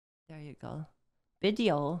There you go.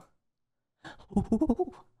 Video.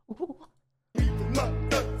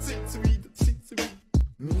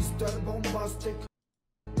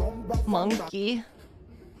 Monkey.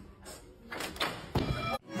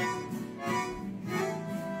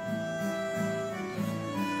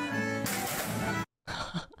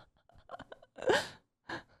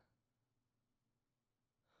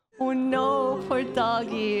 Oh no, poor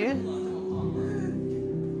doggy.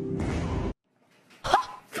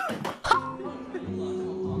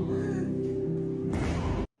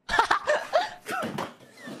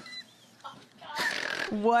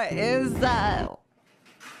 What is that?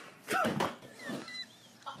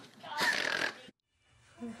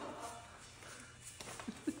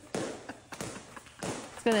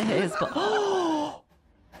 It's gonna hit his butt.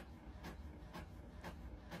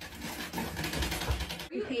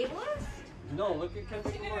 You ableist? No, look at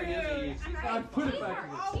Kendrick Lamar. I put it back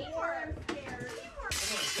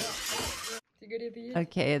in the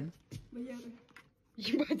Okay.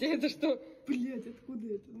 Ебать, это что? Блять, откуда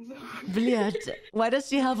это? Блять, why does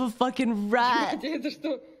she have a fucking rat? Ебать, это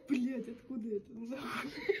что? Блять, откуда это?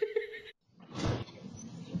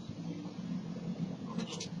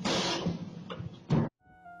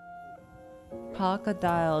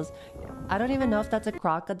 Crocodiles. I don't even know if that's a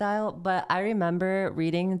crocodile, but I remember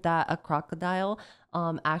reading that a crocodile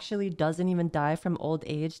actually doesn't even die from old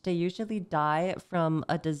age. They usually die from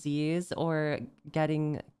a disease or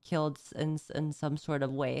getting killed in some sort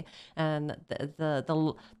of way. And the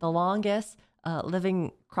longest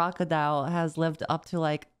living crocodile has lived up to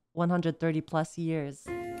like 130 plus years.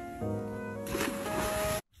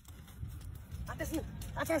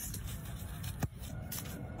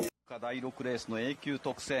第6レースの A 級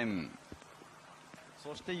特選、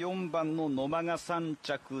そして4番の野間が3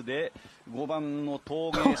着で、5番の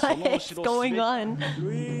峠その後ろ What's going on?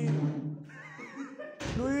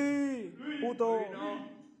 Luis, puto,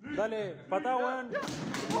 dale, patawan.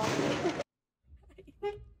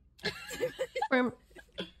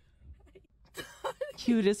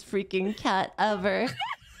 Cutest freaking cat ever.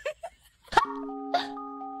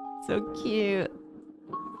 So cute.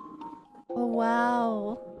 Oh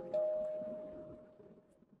wow.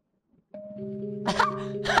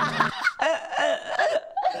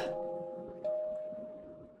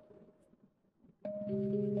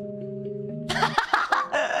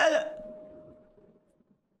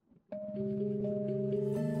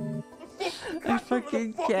 I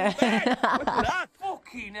fucking can't.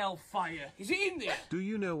 Fucking hellfire! Is it in there? Do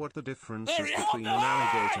you know what the difference is between an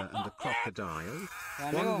alligator and a crocodile?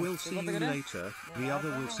 One will see you later, the other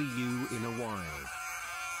will see you in a while.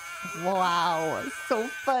 Wow, so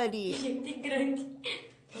funny.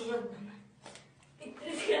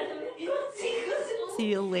 See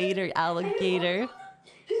you later, alligator.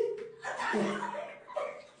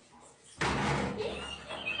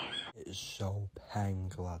 It's so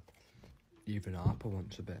pang, lad. Even Harper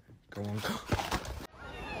wants a bit. Go on.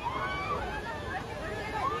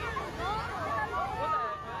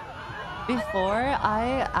 Before,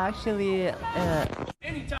 I actually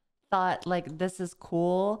thought like this is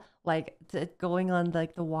cool, like going on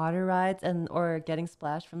like the water rides and or getting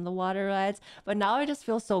splashed from the water rides. But now I just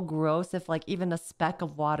feel so gross if like even a speck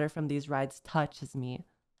of water from these rides touches me.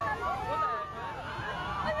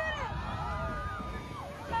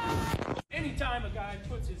 Anytime a guy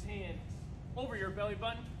puts his hand over your belly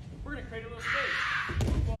button, we're gonna create a little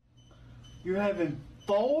space. You're having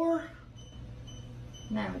 4?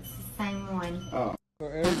 No, it's the same one. Oh. So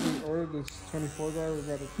Eric just ordered this $24 we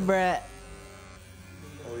got it. Bruh.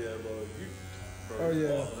 Oh yeah, bro. Oh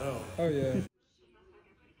yeah. Oh yeah.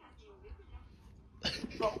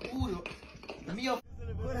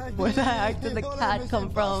 Where the heck did the cat come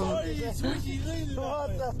from? 3, 2,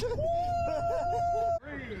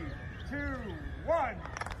 1.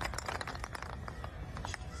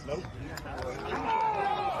 Nope.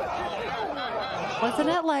 Wasn't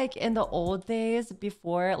it like in the old days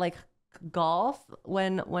before like golf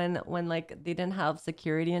when like they didn't have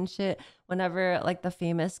security and shit, whenever like the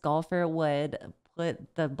famous golfer would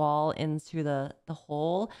put the ball into the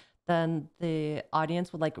hole, then the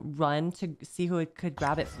audience would like run to see who could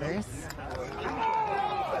grab it first.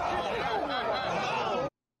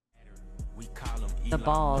 The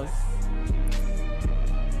balls.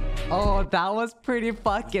 Oh, that was pretty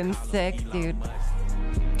fucking sick, dude.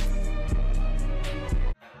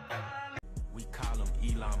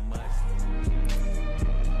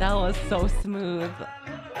 That was so smooth.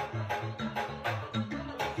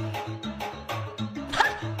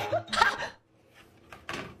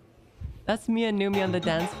 That's me and Numi on the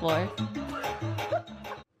dance floor.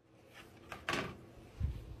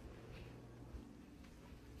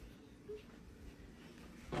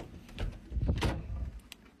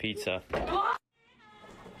 Pizza.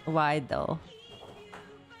 Why though?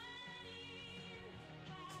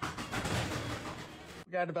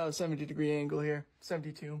 We got about a 70-degree angle here.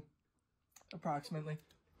 72, approximately.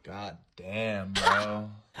 God damn, bro.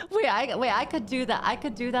 Wait, I could do that. I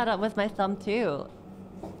could do that with my thumb too.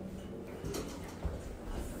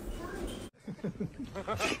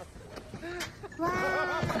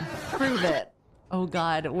 Prove it. Oh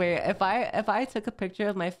God, wait. If I took a picture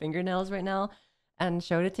of my fingernails right now and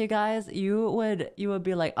showed it to you guys, you would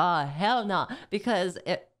be like, oh hell no, because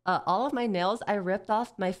all of my nails, I ripped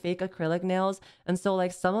off my fake acrylic nails, and so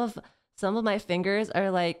like some of my fingers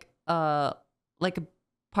are like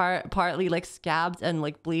partly like scabbed and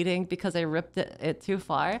like bleeding because I ripped it too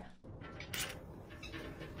far.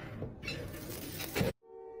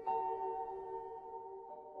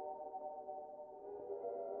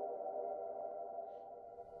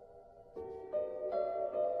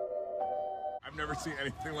 I've never seen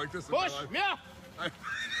anything like this in my life. Yeah.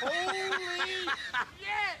 Holy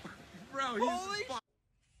shit! Bro, he's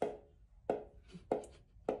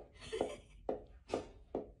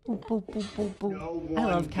Boop, boop, boop, boop, boop. No I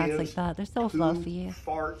love one cats like gives that. They're so two fluffy.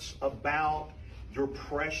 farts about your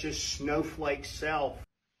precious snowflake self.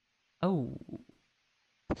 Oh.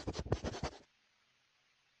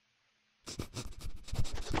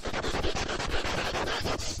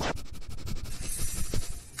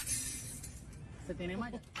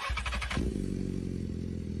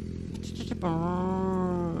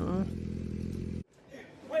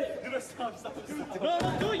 Wait, stop.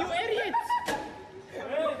 No, you idiot!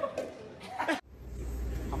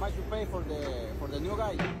 How much you pay for the new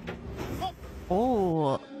guy?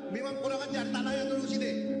 Oh. Can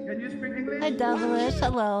you speak English? Hi, Devilish.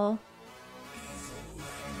 Hello.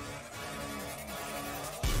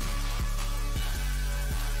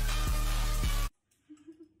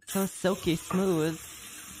 So silky smooth.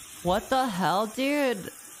 What the hell,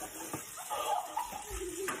 dude?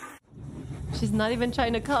 She's not even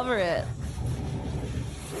trying to cover it.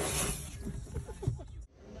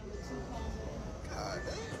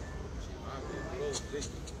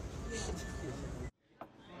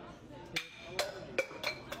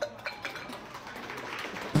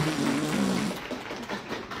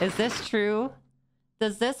 Is this true?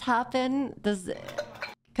 Does this happen? Cause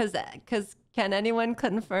can anyone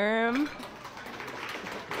confirm?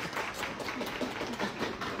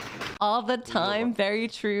 All the time, very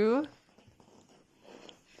true.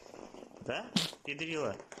 Да?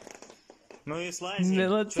 Педрила. Ну и слазь.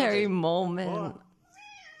 Military moment. О,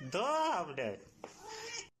 да, блядь.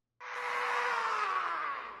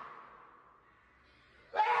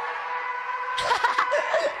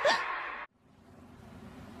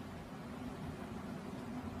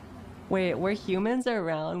 Wait, were humans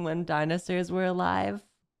around when dinosaurs were alive?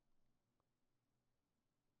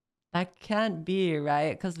 That can't be,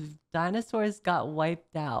 right? Because dinosaurs got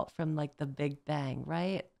wiped out from like the Big Bang,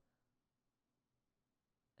 right?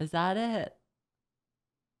 Is that it?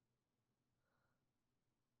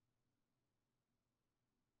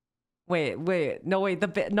 Wait, no,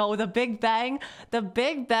 the Big Bang. The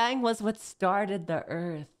Big Bang was what started the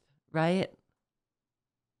Earth, right?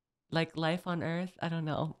 Like life on Earth. I don't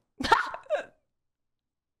know.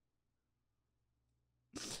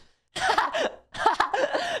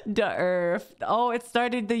 The Earth. Oh, it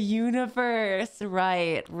started the universe.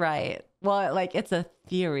 Right. Well, like it's a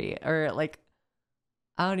theory, or like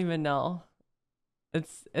I don't even know.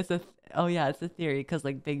 It's a oh yeah, it's a theory because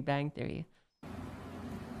like Big Bang Theory.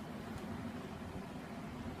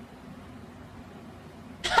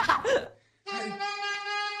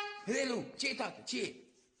 Hello, ce tată, ce?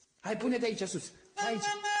 Hai, pune-te aici sus. Aici.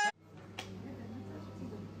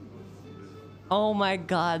 Oh my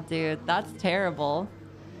god, dude, that's terrible.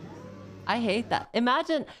 I hate that.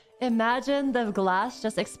 Imagine the glass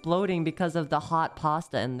just exploding because of the hot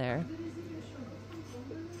pasta in there.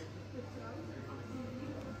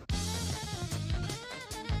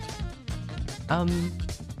 Oh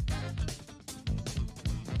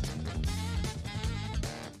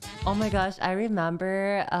my gosh, I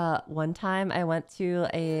remember one time I went to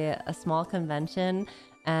a small convention,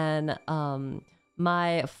 and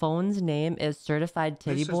my phone's name is Certified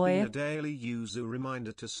Titty Boy. This has been a daily Yuzu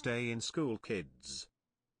reminder to stay in school, kids.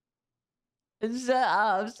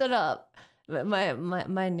 Shut up.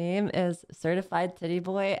 My name is Certified Titty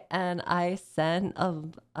Boy, and I sent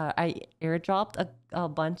I airdropped a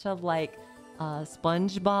bunch of like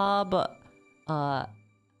SpongeBob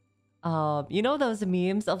you know those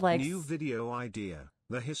memes of like New video idea,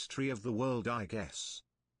 the history of the world, I guess,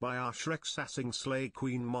 by our Shrek sassing slay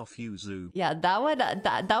queen Yuzu. Yeah,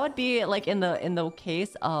 that would be like in the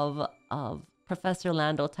case of Professor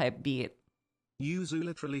Lando type beat. Yuzu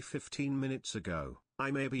literally 15 minutes ago. I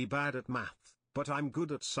may be bad at math, but I'm good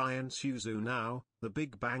at science. Yuzu now. The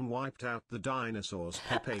Big Bang wiped out the dinosaurs.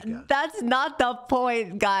 Pepega. That's not the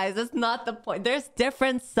point, guys. That's not the point. There's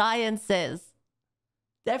different sciences.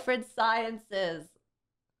 Different sciences.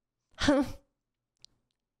 And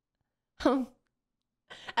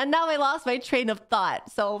now I lost my train of thought.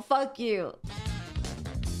 So fuck you.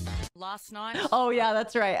 Last night. Oh yeah,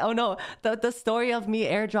 that's right. Oh no, the story of me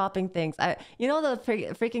airdropping things. You know the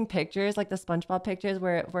freaking pictures, like the SpongeBob pictures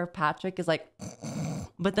where Patrick is like,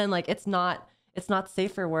 but then like it's not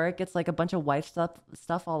safe for work. It's like a bunch of wife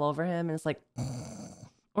stuff all over him, and it's like,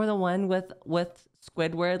 or the one with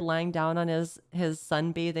Squidward lying down on his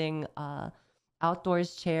sunbathing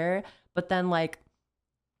outdoors chair, but then like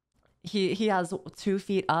he has 2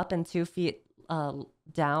 feet up and 2 feet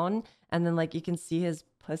down, and then like you can see his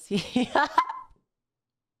pussy.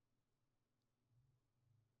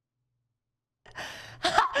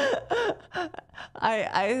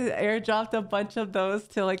 I airdropped a bunch of those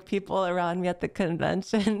to like people around me at the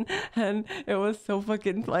convention, and it was so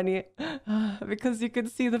fucking funny because you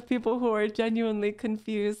could see the people who are genuinely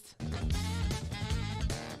confused.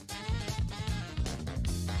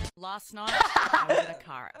 Last night, I was in a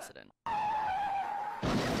car accident.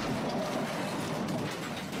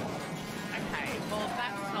 Okay, well,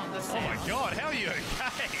 that's not the same. Oh my god, how are you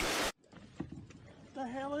okay? The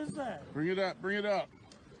hell is that? Bring it up, bring it up.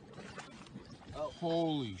 Oh,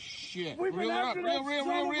 holy shit. We've been Reel it up, after reel. that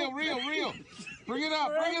son of a bitch. Bring it up,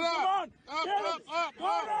 bring it Come up. on, Up, get up, it. up,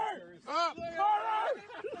 Carter! up.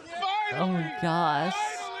 Oh gosh.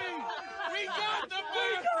 We got the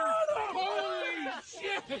bastard! Holy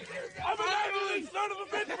shit! I've been after this son of a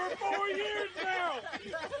bitch for 4 years now.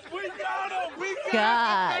 We got him. We got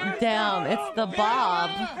God damn, it's the Bob.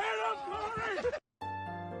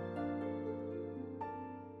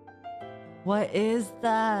 What is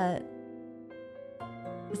that?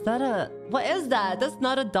 Is that a... What is that? That's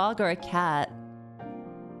not a dog or a cat.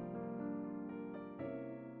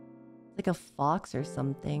 It's like a fox or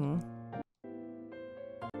something.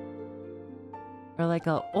 Or like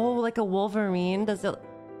a... Oh, like a Wolverine? Does it...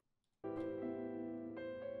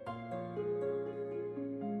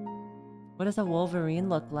 What does a Wolverine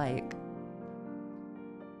look like?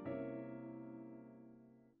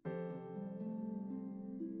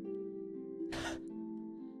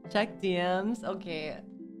 Check DMs. Okay.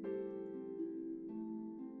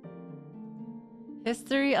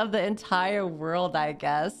 History of the entire world, I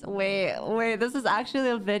guess. Wait, this is actually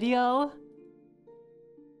a video?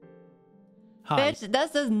 Hi. Bitch,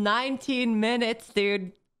 this is 19 minutes,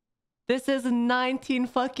 dude. This is 19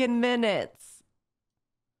 fucking minutes.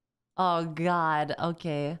 Oh god,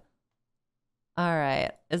 okay.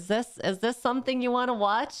 Alright. Is this something you want to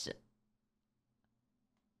watch?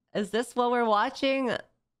 Is this what we're watching?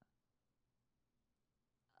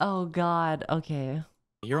 Oh god, okay.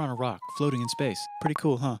 You're on a rock, floating in space. Pretty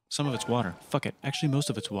cool, huh? Some of it's water. Fuck it. Actually,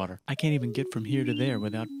 most of it's water. I can't even get from here to there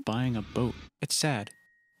without buying a boat. It's sad.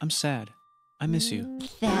 I'm sad. I miss you.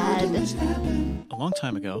 Sad. A long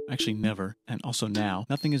time ago, actually never, and also now,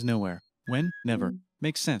 nothing is nowhere. When? Never.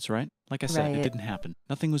 Makes sense, right? Like I said, Right. it didn't happen.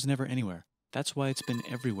 Nothing was never anywhere. That's why it's been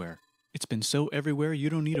everywhere. It's been so everywhere,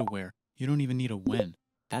 you don't need a where. You don't even need a when.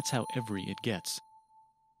 That's how every it gets.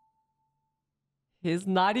 He's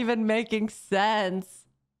not even making sense.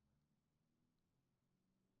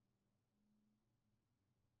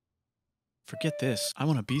 Forget this. I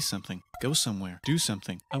want to be something. Go somewhere. Do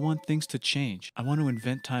something. I want things to change. I want to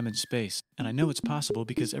invent time and space. And I know it's possible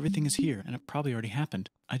because everything is here and it probably already happened.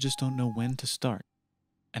 I just don't know when to start.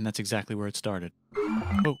 And that's exactly where it started.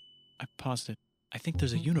 Oh, I paused it. I think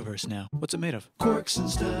there's a universe now. What's it made of? Quarks and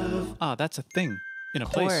stuff. Ah, that's a thing. In a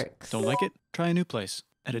place. Quarks. Don't like it? Try a new place.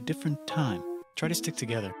 At a different time. Try to stick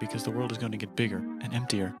together because the world is going to get bigger and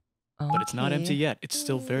emptier. But it's not Okay. empty yet. It's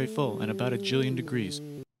still very full and about 1 jillion degrees.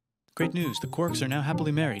 Great news, the quarks are now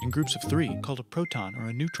happily married in groups of 3, called a proton or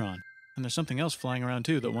a neutron. And there's something else flying around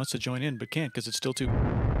too that wants to join in but can't because it's still too...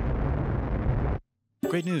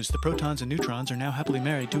 Great news, the protons and neutrons are now happily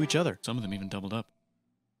married to each other. Some of them even doubled up.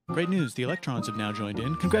 Great news, the electrons have now joined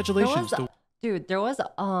in. Congratulations! Dude, there was a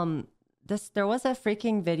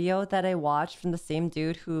freaking video that I watched from the same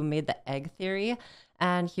dude who made the egg theory,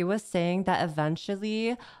 and he was saying that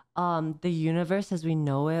eventually the universe as we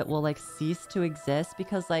know it will like cease to exist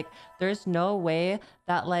because like there's no way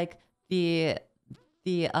that like the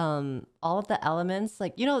all of the elements,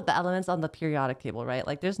 like, you know, the elements on the periodic table, right?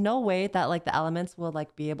 Like there's no way that like the elements will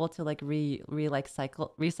like be able to like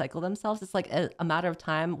recycle themselves. It's like a matter of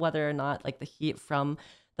time whether or not like the heat from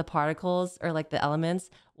the particles or like the elements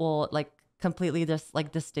will like completely just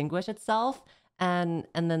like distinguish itself and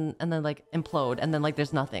then like implode and then like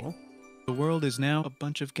there's nothing. The world is now a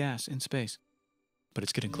bunch of gas in space, but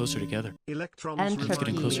it's getting closer together. Electrons It's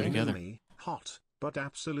getting closer together. Hot, but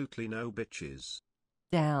absolutely no bitches.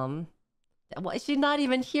 Damn. Why is she not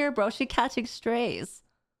even here, bro? She catching strays.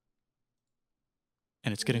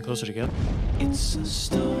 And it's getting closer together. It's a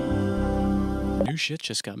star. New shit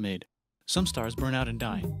just got made. Some stars burn out and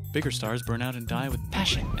die. Bigger stars burn out and die with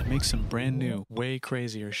passion and make some brand new, way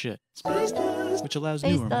crazier shit. Space dust. Which allows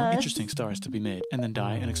newer, more interesting stars to be made and then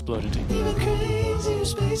die and explode into even crazier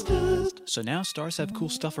space dust. So now stars have cool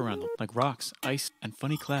stuff around them, like rocks, ice, and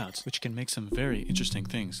funny clouds, which can make some very interesting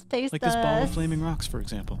things. Space like this ball of dust. flaming rocks, for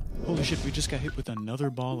example. Holy shit, we just got hit with another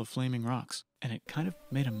ball of flaming rocks, and it kind of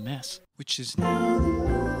made a mess, which is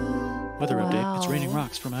now... Weather update, it's raining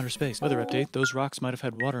rocks from outer space. Weather update, those rocks might have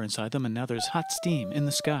had water inside them and now there's hot steam in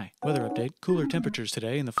the sky. Weather update, cooler temperatures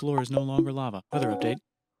today and the floor is no longer lava. Weather update,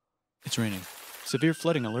 it's raining. Severe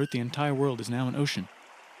flooding alert, the entire world is now an ocean.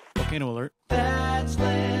 Volcano alert. That's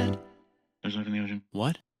land. There's life in the ocean.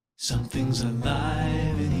 What? Something's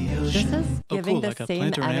alive in the ocean. This is giving cool, the like a same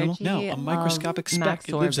plant or an animal? energy No, a microscopic of speck.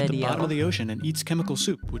 It Maxor lives at the video. bottom of the ocean and eats chemical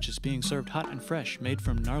soup, which is being served hot and fresh, made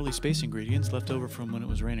from gnarly space ingredients left over from when it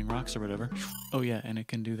was raining rocks or whatever. Oh yeah, and it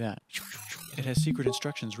can do that. It has secret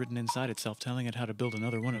instructions written inside itself telling it how to build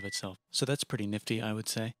another one of itself. So that's pretty nifty, I would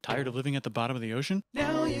say. Tired of living at the bottom of the ocean?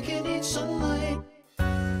 Now you can eat sunlight.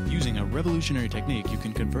 Using a revolutionary technique, you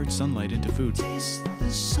can convert sunlight into food.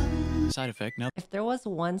 Side effect, now... If there was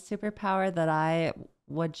one superpower that I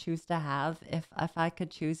would choose to have, if I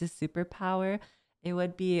could choose a superpower, it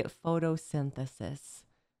would be photosynthesis.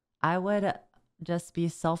 I would just be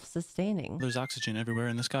self-sustaining. There's oxygen everywhere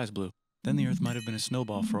and the sky's blue. Then the Earth might have been a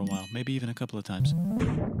snowball for a while, maybe even a couple of times.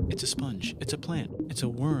 It's a sponge, it's a plant, it's a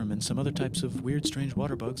worm and some other types of weird strange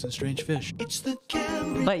water bugs and strange fish. It's the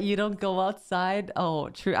Cambrian But you don't go outside? Oh,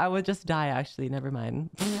 true. I would just die, actually. Never mind.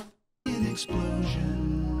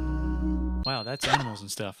 explosion. Wow, that's animals and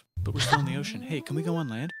stuff. But we're still in the ocean. Hey, can we go on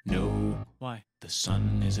land? No. Why? The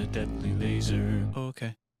sun is a deadly laser. Oh,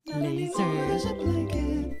 okay.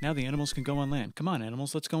 Lasers. Now the animals can go on land. Come on,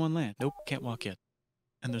 animals, let's go on land. Nope, can't walk yet.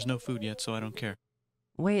 And there's no food yet, so I don't care.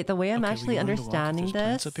 Wait, the way I'm Okay, actually will you learn to walk if understanding there's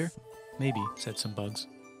plants this... up here? Maybe, said some bugs.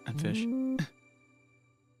 And fish.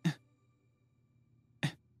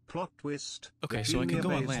 Plot twist. Okay, so I can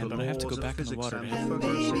go on land, but I have to go back in the water to have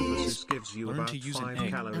photosynthesis gives you learn about to use 5 an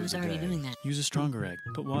egg. calories a day. Use a stronger egg.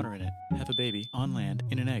 Put water in it. Have a baby on land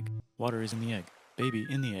in an egg. Water is in the egg. Baby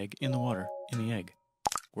in the egg, in the water, in the egg.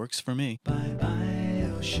 Works for me.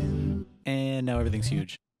 Bye-bye, ocean. And now everything's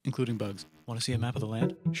huge, including bugs. Want to see a map of the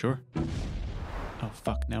land? Sure. Oh,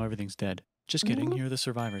 fuck, now everything's dead. Just kidding, here are the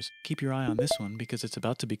survivors. Keep your eye on this one because it's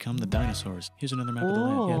about to become the dinosaurs. Here's another map of the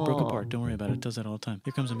land. Yeah, it broke apart. Don't worry about it. It does that all the time.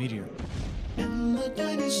 Here comes a meteor. And the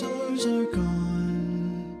dinosaurs are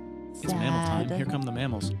gone. It's mammal time. Here come the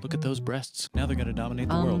mammals. Look at those breasts. Now they're gonna dominate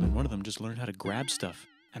the world, and one of them just learned how to grab stuff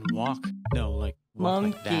and walk. No, like walk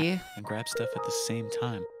like Monkey. that and grab stuff at the same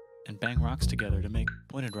time. And bang rocks together to make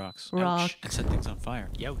pointed rocks. Rock. Ouch. And set things on fire.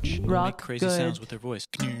 Youch. And Rock make crazy good. sounds with their voice.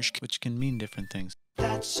 Knirsch, which can mean different things.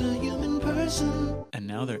 That's a human person. And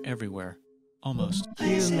now they're everywhere. Almost.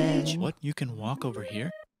 Human. What? You can walk over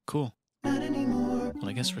here? Cool. Not anymore. Well,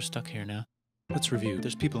 I guess we're stuck here now. Let's review.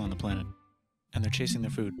 There's people on the planet. And they're chasing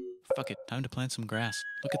their food. Fuck it. Time to plant some grass.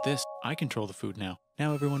 Look at this. I control the food now.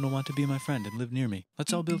 Now everyone will want to be my friend and live near me.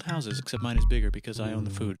 Let's all build houses, except mine is bigger because I own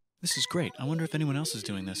the food. This is great. I wonder if anyone else is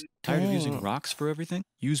doing this. Tired of using rocks for everything?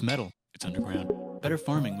 Use metal. It's underground. Better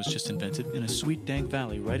farming was just invented in a sweet dank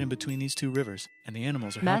valley right in between these two rivers, and the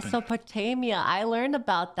animals are helping. Mesopotamia. I learned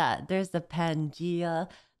about that. There's the Pangea.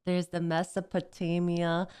 There's the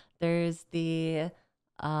Mesopotamia. There's the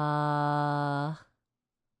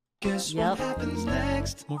Guess what happens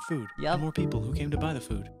next? More food. Yep. And more people who came to buy the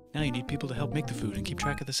food. Now you need people to help make the food and keep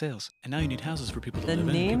track of the sales. And now you need houses for people to The live in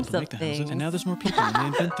and people names to of make the houses. things. And now there's more people and they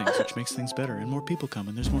invent things, which makes things better. And more people come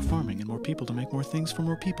and there's more farming and more people to make more things for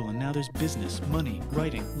more people. And now there's business, money,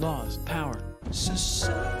 writing, laws, power,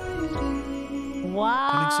 society. Wow.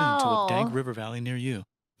 Coming soon to a dank river valley near you.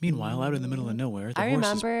 Meanwhile, out in the middle of nowhere, the I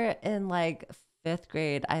horses... remember in like 5th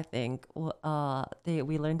grade, I think,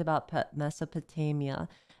 we learned about Mesopotamia,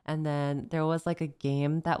 and then there was like a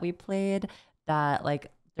game that we played that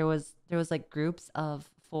like there was like groups of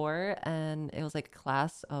 4, and it was like a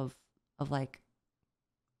class of like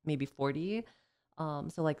maybe 40. So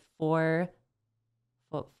like 4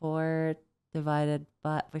 divided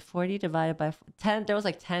by 40 divided by 10. There was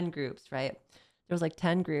like 10 groups, right? There was like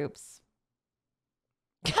 10 groups.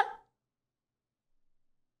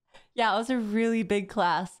 Yeah, it was a really big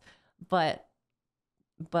class, but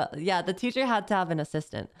yeah, the teacher had to have an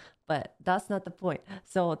assistant, but that's not the point.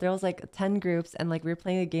 So there was like 10 groups, and like we were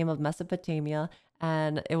playing a game of Mesopotamia,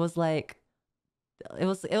 and it was kind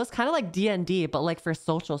of like D&D, but like for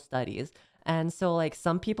social studies. And so like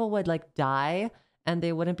some people would like die and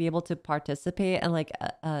they wouldn't be able to participate, and like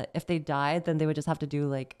if they died, then they would just have to do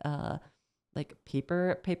like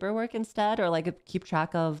paperwork instead, or like keep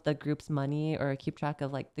track of the group's money, or keep track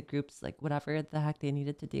of like the group's like whatever the heck they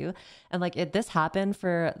needed to do. And like this happened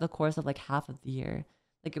for the course of like half of the year.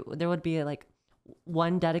 Like there would be like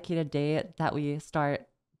one dedicated day that we start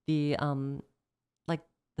the like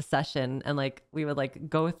the session, and like we would like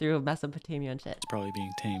go through Mesopotamia and shit. It's probably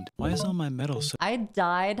being tamed. Why is all my metal so I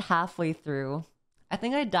died halfway through. I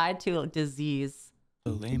think I died to disease.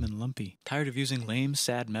 lame and lumpy? Tired of using lame,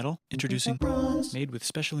 sad metal? Introducing bronze, made with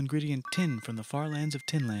special ingredient tin from the far lands of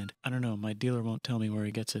Tinland. I don't know, my dealer won't tell me where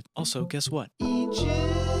he gets it. Also, guess what?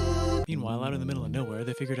 Meanwhile, out in the middle of nowhere,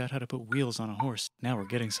 they figured out how to put wheels on a horse. Now we're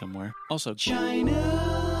getting somewhere. Also, China!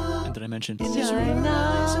 And did I mention China?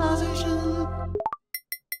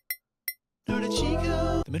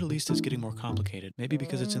 The Middle East is getting more complicated. Maybe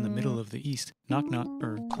because it's in the middle of the East. Knock knock,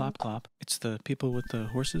 or clop clop. It's the people with the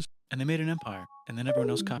horses. And they made an empire. And then everyone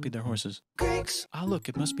else copied their horses. Greeks! Ah, look,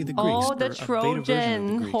 it must be the Greeks. Oh, the or a beta version of Trojan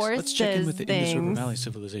the Greeks. horses. Let's check in with the Indus River things. Valley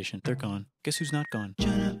civilization. They're gone. Guess who's not gone?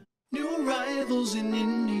 China. New arrivals in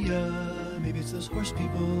India. Maybe it's those horse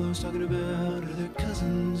people I was talking about, or their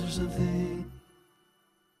cousins or something.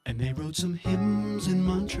 And they wrote some hymns and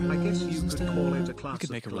mantras. I guess you could call it a class We could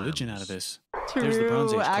make a of religion clowns. out of this. True, There's the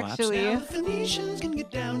Bronze Age actually. collapse. Now the Phoenicians can get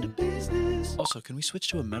down to business. Also, can we switch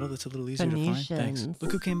to a metal that's a little easier to find? Thanks. Phoenicians.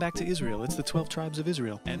 Look who came back to Israel. It's the 12 tribes of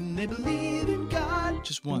Israel. And they believe in God.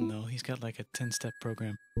 Just one, though. He's got like a 10-step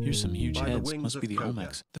program. Here's some huge By the heads. wings Must of be the Koga.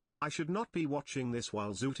 Olmecs. I should not be watching this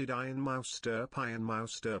while zooted iron mouse stir pie and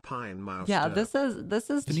mouse stir pie and mouse Yeah, stir. this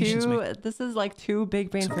is Phoenicians this is like too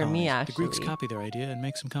big brain Some for me colonies. actually. The Greeks copy their idea and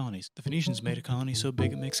make some colonies. The Phoenicians made a colony so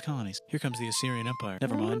big it makes colonies. Here comes the Assyrian Empire.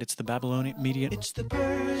 Never mind, it's the Babylonian Median. It's the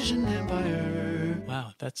Persian Empire.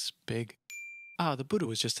 Wow, that's big. Ah, the Buddha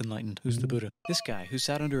was just enlightened. Who's the Buddha? This guy who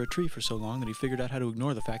sat under a tree for so long that he figured out how to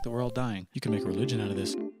ignore the fact that we're all dying. You can make a religion out of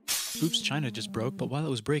this. Oops, China just broke, but while it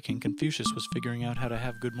was breaking, Confucius was figuring out how to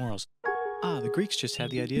have good morals. Ah, the Greeks just had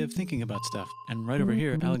the idea of thinking about stuff. And right over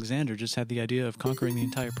here, Alexander just had the idea of conquering the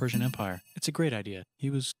entire Persian Empire. It's a great idea. He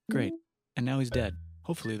was great. And now he's dead.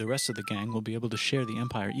 Hopefully the rest of the gang will be able to share the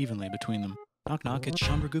empire evenly between them. Knock knock, it's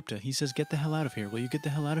Chandragupta. He says, get the hell out of here. Will you get the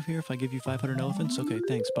hell out of here if I give you 500 elephants? Okay,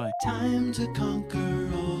 thanks, bye. Time to conquer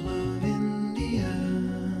all of India.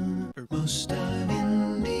 Or most of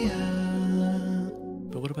India.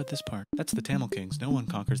 But what about this part? That's the Tamil Kings. No one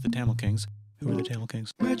conquers the Tamil Kings. Who are the Tamil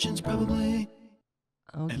Kings? Merchants, probably.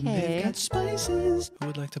 And they've Okay. got spices. Who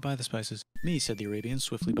would like to buy the spices? Me, said the Arabians,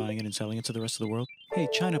 swiftly buying it and selling it to the rest of the world. Hey,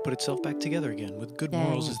 China put itself back together again with good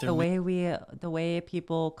morals Dang, as their the way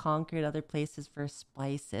people conquered other places for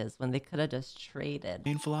spices when they could have just traded.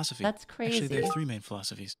 main philosophy. That's Actually, they crazy. have 3 main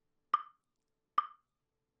philosophies.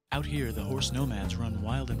 Out here, the horse nomads run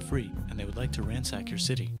wild and free, and they would like to ransack your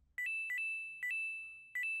city.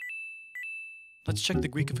 Let's check the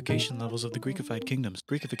Greekification levels of the Greekified kingdoms.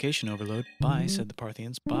 Greekification overload. Bye, said the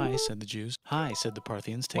Parthians. Bye, said the Jews. Hi, said the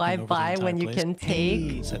Parthians, taking Why over buy the entire when you place. can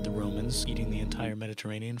take? Hey, said the Romans, eating the entire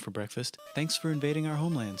Mediterranean for breakfast. Thanks for invading our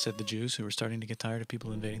homeland, said the Jews, who were starting to get tired of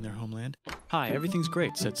people invading their homeland. Hi, everything's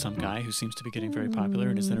great, said some guy who seems to be getting very popular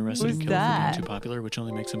and is then arrested Who's and killed for that? being too popular, which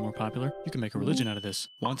only makes him more popular. You can make a religion out of this.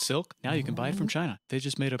 Want silk? Now you can buy it from China. They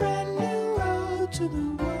just made a brand new road to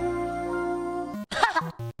the world.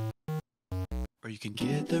 Or you can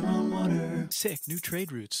get their own water. Sick, new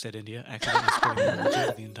trade routes, said India, accidentally spreading their religion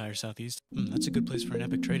to the entire southeast. That's a good place for an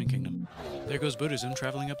epic trading kingdom. There goes Buddhism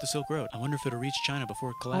traveling up the Silk Road. I wonder if it'll reach China before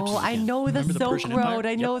it collapses Oh, I again. know the Remember Silk Persian Road. Empire?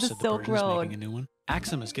 I know Yep, the said Silk Persians, Road. making a new one.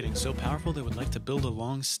 Axum is getting so powerful they would like to build a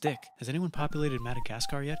long stick. Has anyone populated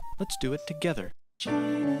Madagascar yet? Let's do it together.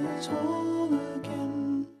 China's whole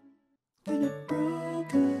again. Then it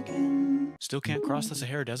broke again. Still can't cross the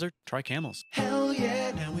Sahara Desert? Try camels. Hell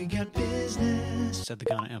yeah, now we got business, said the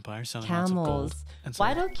Ghana Empire, selling lots of gold. Camels. And so,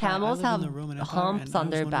 Why do I camels live in have the Roman Empire, humps and I on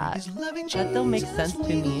was their wondering, back? is loving That don't make Jesus sense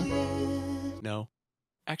to me. No.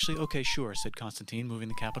 Actually, okay, sure, said Constantine, moving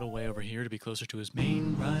the capital way over here to be closer to his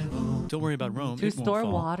main rival. Don't worry about Rome, To it won't store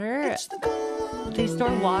fall. water? They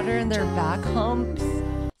store water in their back humps.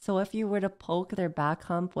 So if you were to poke their back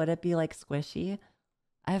hump, would it be like squishy?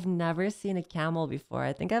 I've never seen a camel before.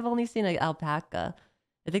 I think I've only seen an alpaca.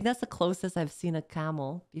 I think that's the closest I've seen a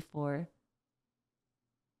camel before.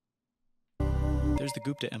 There's the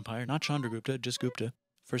Gupta Empire, not Chandragupta, just Gupta.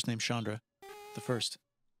 First name Chandra. The first.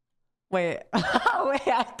 Wait, wait,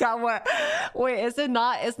 I got what? Wait, is it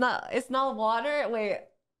not? It's not water. Wait.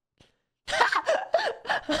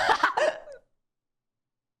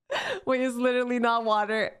 Wait, it's literally not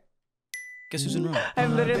water. Guess who's in Rome?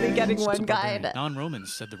 I'm literally getting What's one a barbarian? guide.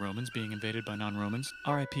 Non-Romans, said the Romans, being invaded by non-Romans.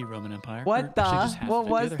 R.I.P. Roman Empire. What Or actually, just the? half What of it.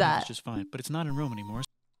 was The other half that? is just fine, but it's not in Rome anymore.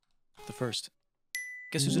 The first.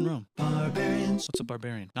 Guess who's in Rome? Barbarians. What's a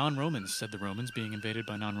barbarian? Non-Romans, said the Romans, being invaded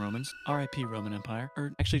by non-Romans. R.I.P. Roman Empire.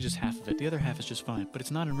 Or actually, just half of it. The other half is just fine, but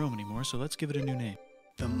it's not in Rome anymore, so let's give it a new name.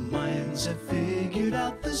 The Mayans have figured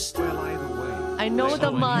out the style. Well, either way. I know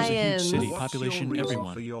the Mayans. Here's a huge Mayans. city, population,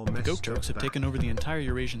 everyone. The Gok Turks have taken over the entire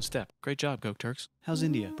Eurasian steppe. Great job, Gok Turks. How's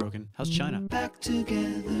India? Broken. How's China? Back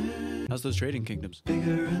together. How's those trading kingdoms?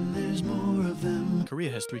 Bigger and there's more of them.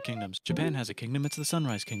 Korea has 3 kingdoms. Japan has a kingdom. It's the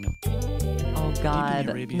Sunrise Kingdom. Oh God,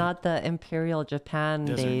 Arabian not the Imperial Japan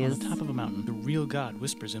Desert, days. on the top of a mountain, the real God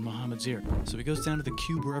whispers in Muhammad's ear. So he goes down to the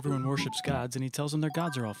cube where everyone worships gods, and he tells them their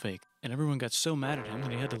gods are all fake. And everyone got so mad at him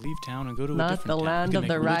that he had to leave town and go to a Not different the town. land He of could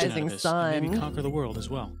the make religion out rising of this, and maybe sun. conquer the world as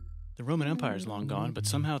well. The Roman Empire is long gone, but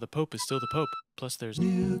somehow the Pope is still the Pope. Plus there's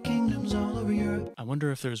new kingdoms all over Europe. I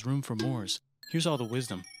wonder if there's room for Moors. Here's all the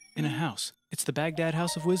wisdom. In a house. It's the Baghdad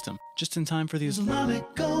House of Wisdom. Just in time for the Islamic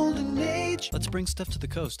Golden Age. Let's bring stuff to the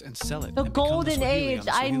coast and sell it. The and become Golden Swahili Age. on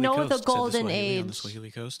the I Swahili know coast, the said Golden Swahili on the Age.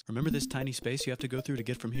 Swahili coast. Remember this tiny space you have to go through to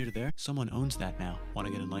get from here to there? Someone owns that now. Want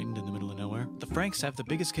to get enlightened in the middle of nowhere? The Franks have the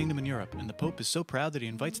biggest kingdom in Europe, and the Pope is so proud that he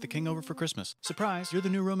invites the king over for Christmas. Surprise, you're the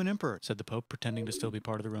new Roman Emperor, said the Pope, pretending to still be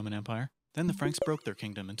part of the Roman Empire. Then the Franks broke their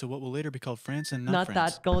kingdom into what will later be called France and Not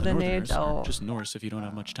France. that Golden The Age, Northerners, or oh. just Norse if you don't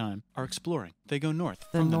have much time, are exploring. They go north,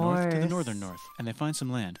 The from the north to the North. northern north, and they find some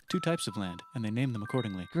land, 2 types of land, and they name them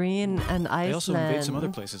accordingly. Green and Iceland. They also invade some other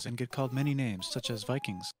places and get called many names, such as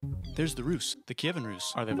Vikings. There's the Rus, the Kievan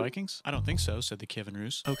Rus. Are they Vikings? I don't think so, said the Kievan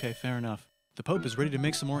Rus. Okay, fair enough. The Pope is ready to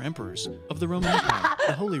make some more emperors of the Roman Empire,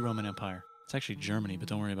 the Holy Roman Empire. It's actually Germany, but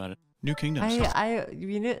don't worry about it. New kingdoms.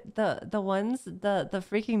 You know the ones the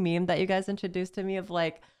freaking meme that you guys introduced to me of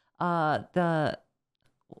like the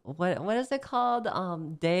what is it called,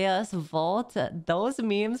 Deus Vult. Those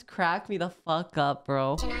memes crack me the fuck up,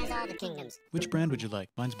 bro. Which brand would you like?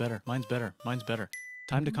 Mine's better. Mine's better. Mine's better.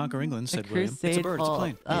 Time to conquer England, said William. It's a Crusade bird, it's a Vault,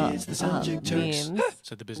 plane. It's the Seljuk Turks, memes.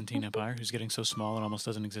 said the Byzantine Empire, who's getting so small it almost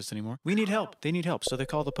doesn't exist anymore. We need help. They need help, so they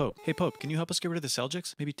call the Pope. Hey, Pope, can you help us get rid of the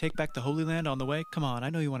Seljuks? Maybe take back the Holy Land on the way? Come on, I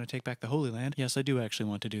know you want to take back the Holy Land. Yes, I do actually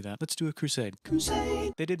want to do that. Let's do a crusade.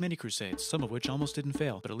 Crusade! They did many crusades, some of which almost didn't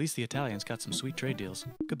fail, but at least the Italians got some sweet trade deals.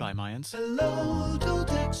 Goodbye, Mayans. Hello,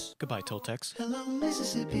 Toltecs. Goodbye, Toltecs. Hello,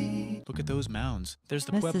 Mississippi. Look at those mounds. There's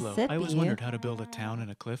the Pueblo. I always Mississippi. wondered how to build a town in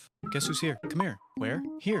a cliff. Guess who's here? Come here. Where?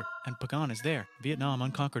 Here. And Pagan is there. Vietnam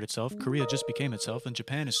unconquered itself, Korea just became itself, and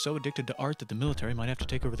Japan is so addicted to art that the military might have to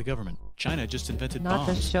take over the government. China just invented Not the bombs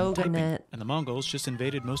and shogunate. typing, and the Mongols just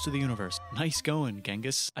invaded most of the universe. Nice going,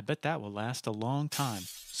 Genghis. I bet that will last a long time.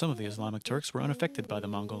 Some of the Islamic Turks were unaffected by the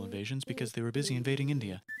Mongol invasions because they were busy invading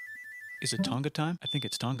India. Is it Tonga time? I think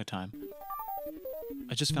it's Tonga time.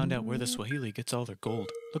 I just found out where the Swahili gets all their gold.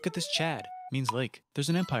 Look at this Chad. Means lake. There's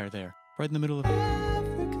an empire there, right in the middle of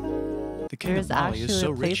the king There's of Mali is actually so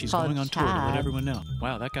a rich place he's called going on tour to let Chad. everyone know.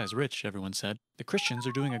 Wow, that guy's rich, everyone said. The Christians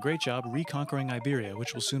are doing a great job reconquering Iberia,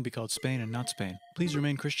 which will soon be called Spain and not Spain. Please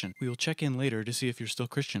remain Christian. We will check in later to see if you're still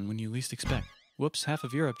Christian when you least expect. Whoops, half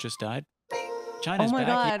of Europe just died. China's Oh my back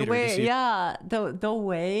god, later to wait, see if yeah. The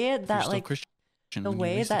way you're that still like Christian the when you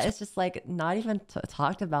way least that expect. it's just like not even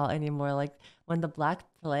talked about anymore. Like when the Black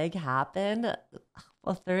Plague happened,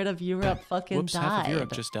 a third of Europe fucking Whoops, died. half of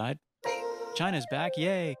Europe just died. China's back,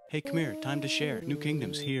 yay! Hey, come here, time to share. New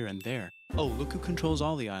kingdoms here and there. Oh, look who controls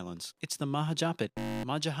all the islands. It's the Mahajapit,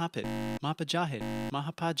 Majahapit, Mapajahit,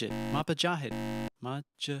 Mahapajit, Mapajahit,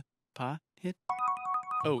 Majapahit.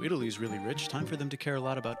 Oh, Italy's really rich. Time for them to care a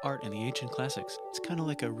lot about art and the ancient classics. It's kind of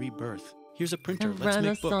like a rebirth. Here's a printer. Let's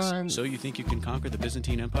make books. Renaissance. So you think you can conquer the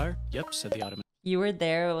Byzantine Empire? Yep, said the Ottoman You were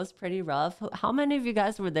there. It was pretty rough. How many of you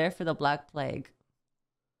guys were there for the Black Plague?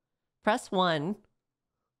 Press 1.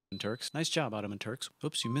 Turks. Nice job, Ottoman Turks.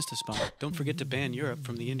 Oops, you missed a spot. Don't forget to ban Europe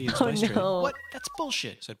from the Indian Oh, spice trade. no. What? That's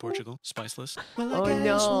bullshit, said Portugal, spiceless. Well, Oh,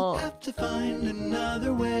 no. have to find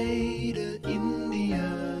another way to India.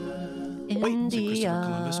 Wait, said Christopher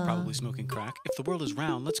Columbus, probably smoking crack. If the world is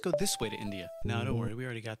round, let's go this way to India. No, don't worry, we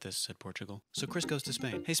already got this, said Portugal. So Chris goes to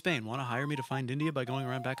Spain. Hey, Spain, want to hire me to find India by going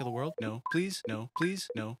around back of the world? No, please, no, please,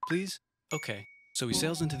 no, please. Okay. So he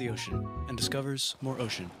sails into the ocean and discovers more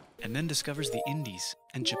ocean. And then discovers the Indies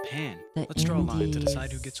and Japan. Let's draw a line to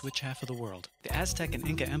decide who gets which half of the world. The Aztec and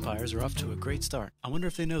Inca empires are off to a great start. I wonder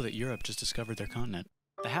if they know that Europe just discovered their continent.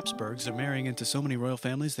 The Habsburgs are marrying into so many royal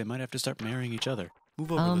families they might have to start marrying each other.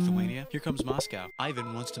 Move over, Lithuania. Here comes Moscow.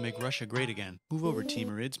 Ivan wants to make Russia great again. Move over,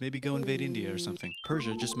 Timurids. Maybe go invade India or something.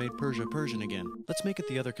 Persia just made Persia Persian again. Let's make it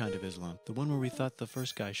the other kind of Islam. The one where we thought the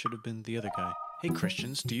first guy should have been the other guy. Hey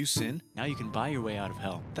Christians, do you sin? Now you can buy your way out of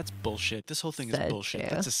hell. That's bullshit. This whole thing is bullshit.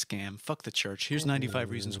 That's a scam. Fuck the church. Here's 95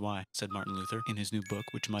 reasons why, said Martin Luther in his new book,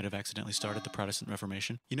 which might have accidentally started the Protestant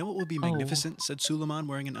Reformation. You know what would be magnificent, said Suleiman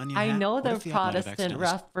wearing an onion hat? I know What the if app might have Protestant accidentally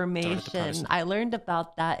started the Reformation. Protestant I learned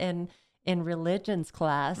about that in religions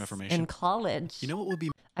class in college. You know what would be?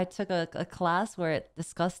 I took a class where it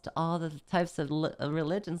discussed all the types of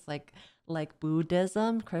religions, like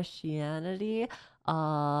Buddhism, Christianity,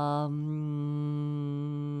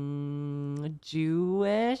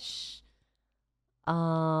 Jewish,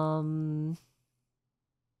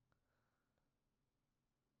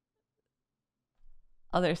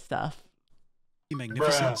 other stuff.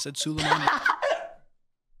 Magnificent, said Suleiman.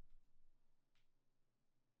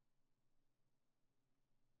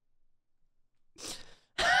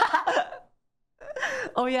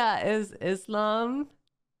 Oh yeah, is Islam?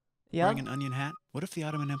 Yeah. Wearing an onion hat? What if the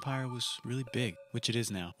Ottoman Empire was really big, which it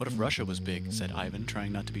is now? What if Russia was big, said Ivan,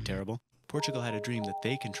 trying not to be terrible. Portugal had a dream that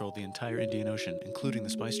they controlled the entire Indian Ocean, including the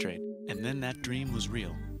spice trade. And then that dream was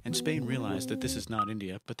real. And Spain realized that this is not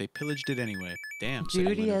India, but they pillaged it anyway. Damn, said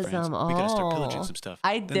England and France. Judaism. We gotta start pillaging some stuff.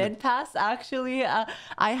 I Then did pass, actually.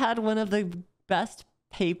 I had one of the best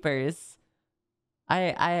papers.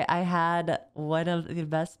 I had one of the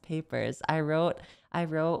best papers. I wrote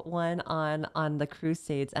one on the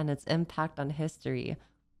Crusades and its impact on history.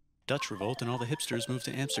 Dutch revolt and all the hipsters moved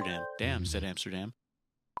to Amsterdam. Damn, said Amsterdam.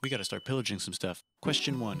 We gotta start pillaging some stuff.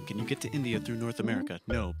 Question 1, can you get to India through North America?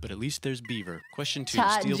 No, but at least there's beaver. Question 2,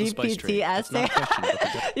 Chat steal the spice GPT trade. That's not a question, but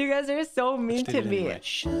the You guys are so mean Dutch to did it me. anyway.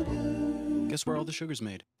 Guess where all the sugar's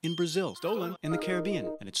made? In Brazil. Stolen. In the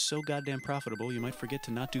Caribbean. And it's so goddamn profitable you might forget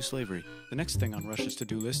to not do slavery. The next thing on Russia's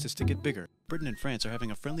to-do list is to get bigger. Britain and France are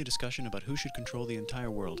having a friendly discussion about who should control the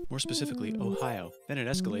entire world. More specifically, Ohio. Then it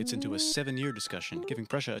escalates into a 7-year discussion, giving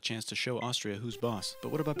Prussia a chance to show Austria who's boss.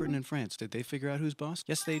 But what about Britain and France? Did they figure out who's boss?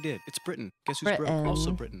 Yes, they did. It's Britain. Guess who's broke?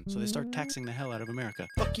 Also Britain. So they start taxing the hell out of America.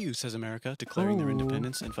 Fuck you, says America, declaring their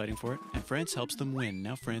independence and fighting for it. And France helps them win.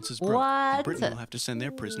 Now France is broke. What? And Britain will have to send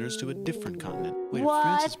their prisoners to a different continent. Wait, What? if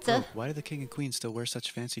France is broke, why do the king and queen still wear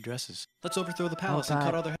such fancy dresses? Let's overthrow the palace and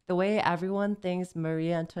cut all their... The way everyone thinks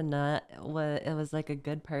Marie Antoinette was like a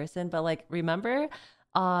good person, but like remember,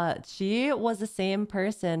 she was the same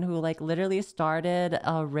person who like literally started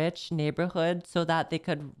a rich neighborhood so that they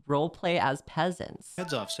could role play as peasants.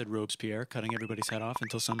 Heads off, said Robespierre, cutting everybody's head off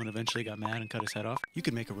until someone eventually got mad and cut his head off. You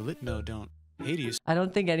could make a No, don't. Hades. I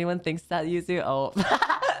don't think anyone thinks that, Yuzu. Oh.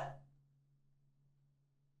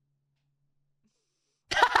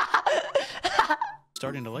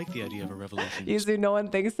 Starting to like the idea of a revolution. Yuzu, no one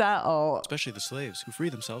thinks that. Oh. Especially the slaves, who free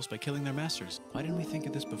themselves by killing their masters. Why didn't we think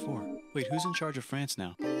of this before? Wait, who's in charge of France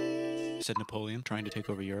now? Said Napoleon, trying to take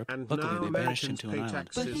over Europe. And luckily, now they banished him to an island.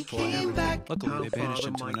 Luckily, they banished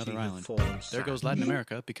him to another island. There goes Latin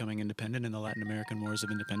America, becoming independent in the Latin American Wars of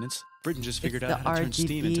Independence. Britain just figured out how to turn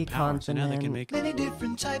steam into power, so now they can make many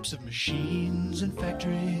different types of machines and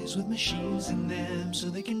factories with machines in them, so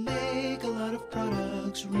they can make a lot of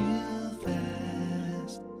products real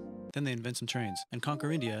fast. Then they invent some trains and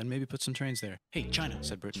conquer India and maybe put some trains there. Hey, China,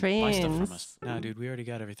 said Britain. Buy stuff from us. Nah, dude, we already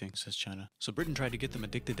got everything, says China. So Britain tried to get them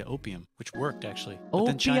addicted to opium, which worked, actually. But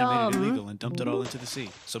then China made it illegal and dumped it all into the sea.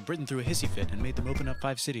 So Britain threw a hissy fit and made them open up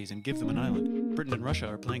 5 cities and give them an island. Britain and Russia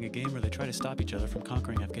are playing a game where they try to stop each other from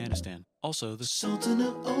conquering Afghanistan. Also, the Sultan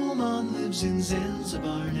of Oman lives in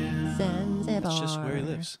Zanzibar now. Zanzibar. That's just where he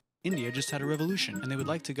lives. India just had a revolution, and they would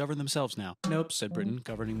like to govern themselves now. Nope, said Britain,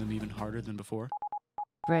 governing them even harder than before.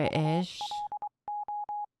 British.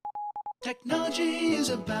 Technology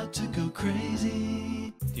is about to go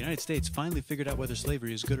crazy. The United States finally figured out whether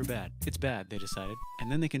slavery is good or bad. It's bad, they decided.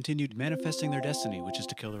 And then they continued manifesting their destiny, which is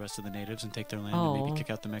to kill the rest of the natives and take their land and maybe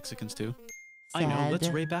kick out the Mexicans too. I know, let's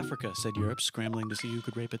rape Africa, said Europe, scrambling to see who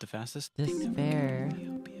could rape it the fastest. Despair.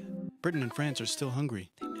 Britain and France are still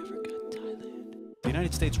hungry. They never got Thailand. The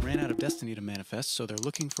United States ran out of destiny to manifest, so they're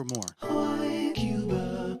looking for more. Hawaii,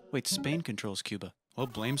 Cuba. Wait, Spain controls Cuba. Well,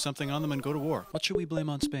 blame something on them and go to war. What should we blame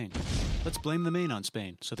on Spain? Let's blame the Maine on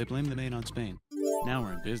Spain. So they blame the Maine on Spain. Now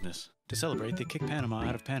we're in business. To celebrate, they kick Panama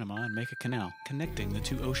out of Panama and make a canal, connecting the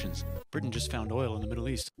 2 oceans. Britain just found oil in the Middle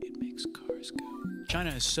East. It makes cars go.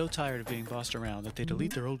 China is so tired of being bossed around that they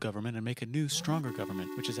delete their old government and make a new, stronger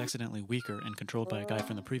government, which is accidentally weaker and controlled by a guy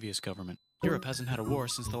from the previous government. Europe hasn't had a war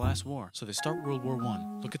since the last war, so they start World War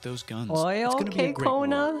I. Look at those guns. It's gonna be a great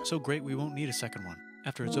war. So great we won't need a second one.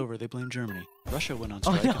 After it's over, they blame Germany. Russia went on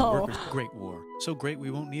strike and the workers. Great war. So great we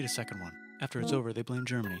won't need a second one. After it's over, they blame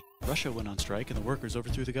Germany. Russia went on strike and the workers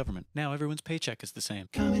overthrew the government. Now everyone's paycheck is the same.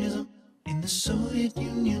 Communism in the Soviet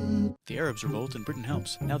Union. The Arabs revolt and Britain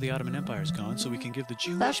helps. Now the Ottoman Empire is gone, so we can give the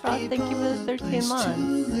Jewish Saffron, thank you for the 13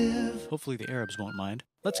 months. Hopefully the Arabs won't mind.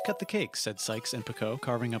 Let's cut the cake, said Sykes and Picot,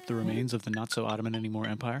 carving up the remains of the not-so-Ottoman-anymore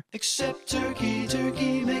empire. Except Turkey,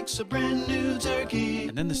 Turkey makes a brand new Turkey.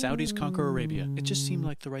 And then the Saudis conquer Arabia. It just seemed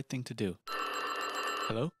like the right thing to do.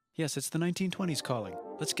 Hello? Yes, it's the 1920s calling.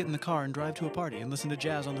 Let's get in the car and drive to a party and listen to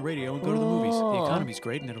jazz on the radio and go to the movies. The economy's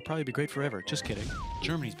great and it'll probably be great forever. Just kidding.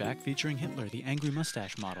 Germany's back featuring Hitler, the angry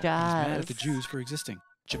mustache model. He's mad at the Jews for existing.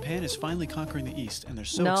 Japan is finally conquering the East, and they're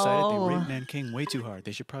so excited they raped Nanking way too hard.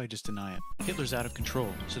 They should probably just deny it. Hitler's out of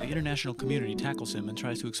control, so the international community tackles him and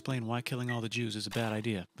tries to explain why killing all the Jews is a bad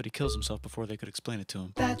idea, but he kills himself before they could explain it to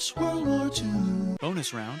him. That's World War II.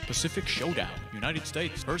 Bonus round, Pacific Showdown. United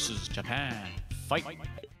States versus Japan. Fight.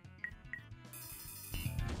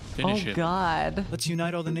 Finish it. God. Let's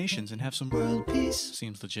unite all the nations and have some world peace.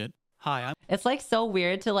 Seems legit. Hi, I'm... It's like so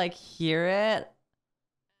weird to like hear it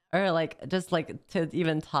or like just like to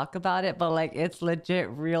even talk about it, but like it's legit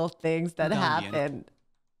real things that happen.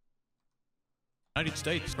 United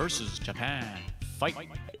States versus Japan. Fight.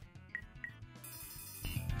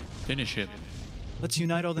 Finish it. Let's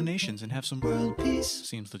unite all the nations and have some world peace.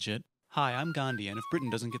 Seems legit. Hi, I'm Gandhi, and if Britain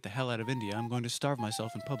doesn't get the hell out of India, I'm going to starve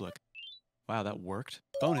myself in public. Wow, that worked.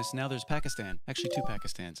 Bonus, now there's Pakistan. Actually, 2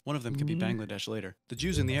 Pakistans. One of them could be Bangladesh later. The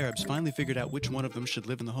Jews and the Arabs finally figured out which one of them should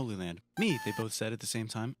live in the Holy Land. Me, they both said at the same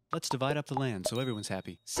time. Let's divide up the land so everyone's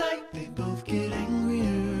happy. Psych, they both get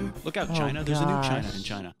angrier. Look out, China. There's a new China in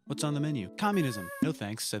China. What's on the menu? Communism. No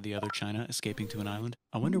thanks, said the other China, escaping to an island.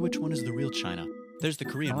 I wonder which one is the real China. There's the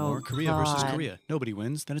Korean War, Korea versus Korea. Nobody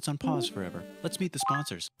wins, then it's on pause forever. Let's meet the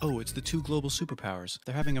sponsors. Oh, it's the 2 global superpowers.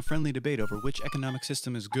 They're having a friendly debate over which economic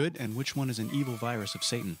system is good and which one is an evil virus of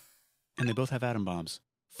Satan. And they both have atom bombs.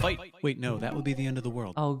 Fight! Wait, no, that would be the end of the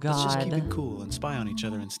world. Oh, God. Let's just keep it cool and spy on each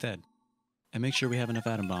other instead. And make sure we have enough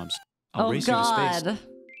atom bombs. I'll race you to space.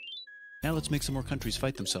 Now let's make some more countries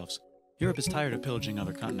fight themselves. Europe is tired of pillaging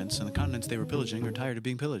other continents, and the continents they were pillaging are tired of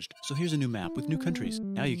being pillaged. So here's a new map with new countries.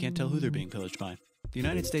 Now you can't tell who they're being pillaged by. The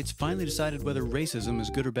United States finally decided whether racism is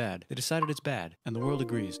good or bad. They decided it's bad, and the world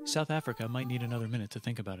agrees. South Africa might need another minute to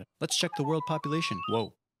think about it. Let's check the world population.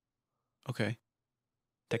 Whoa. Okay.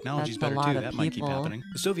 Technology's better too, that might keep happening.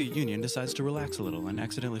 The Soviet Union decides to relax a little and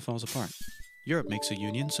accidentally falls apart. Europe makes a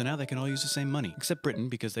union, so now they can all use the same money, except Britain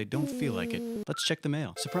because they don't feel like it. Let's check the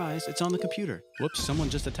mail. Surprise, it's on the computer. Whoops,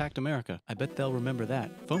 someone just attacked America. I bet they'll remember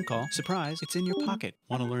that. Phone call. Surprise, it's in your pocket.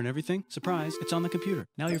 Want to learn everything? Surprise, it's on the computer.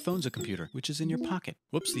 Now your phone's a computer, which is in your pocket.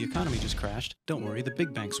 Whoops, the economy just crashed. Don't worry, the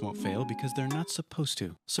big banks won't fail because they're not supposed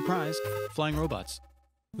to. Surprise, flying robots.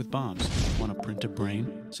 With bombs. Want to print a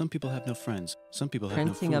brain? Some people have no friends. Some people have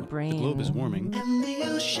no food. A brain. The globe is warming. And the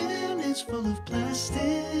ocean is full of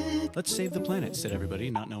plastic. Let's save the planet, said everybody,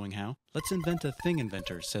 not knowing how. Let's invent a thing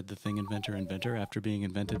inventor, said the thing inventor after being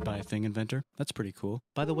invented by a thing inventor. That's pretty cool.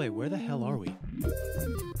 By the way, where the hell are we?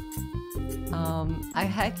 I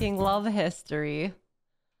hecking love history.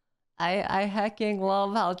 I hecking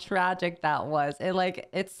love how tragic that was.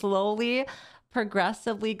 It slowly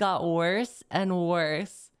progressively got worse and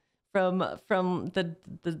worse from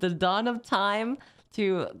the dawn of time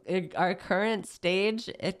to our current stage.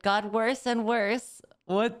 It got worse and worse.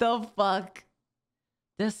 What the fuck?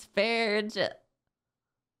 Disparage.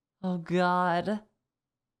 Oh God.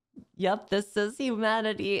 Yep, this is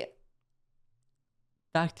humanity.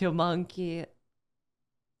 Back to a monkey.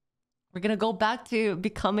 We're gonna go back to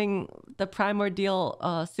becoming the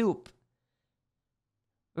primordial soup.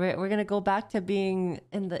 We're gonna go back to being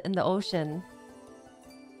in the ocean.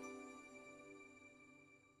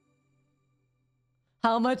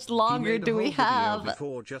 How much longer do we have?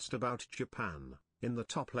 Before just about Japan, in the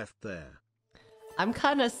top left there. I'm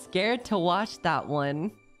kind of scared to watch that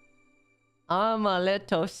one. I'm a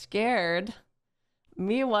little scared.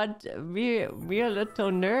 Me a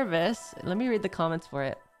little nervous. Let me read the comments for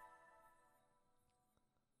it.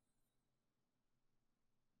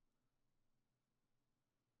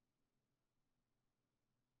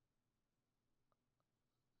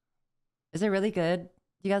 Is it really good?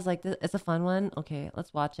 You guys like this? It's a fun one? Okay,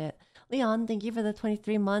 let's watch it. Leon, thank you for the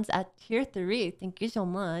 23 months at tier 3. Thank you so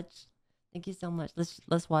much. Thank you so much.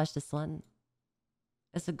 Let's watch this one.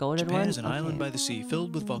 It's a goated one? Japan is an island by the sea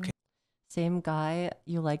filled with volcanoes. Same guy.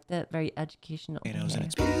 You liked it? Very educational. And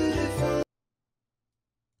it's beautiful.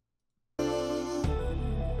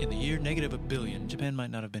 In the year -1 billion, Japan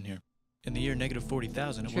might not have been here. In the year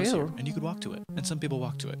 -40,000, it was here, and you could walk to it. And some people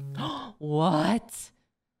walk to it. What?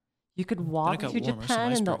 You could walk to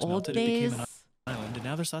Japan in the old days? island, and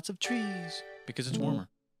now there's lots of trees because it's warmer.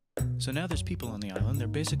 So now there's people on the island. They're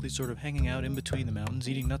basically sort of hanging out in between the mountains,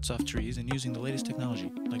 eating nuts off trees, and using the latest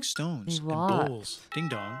technology, like stones and bowls. Ding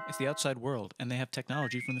dong, it's the outside world, and they have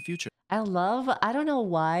technology from the future. I don't know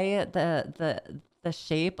why the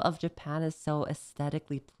shape of Japan is so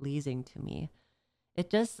aesthetically pleasing to me. It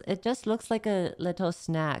just looks like a little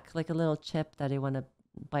snack, like a little chip that you want to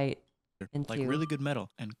bite into. Like really good metal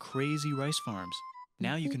and crazy rice farms.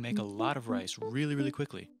 Now you can make a lot of rice really, really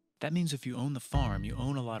quickly. That means if you own the farm, you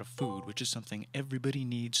own a lot of food, which is something everybody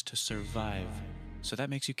needs to survive. So that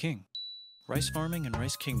makes you king. Rice farming and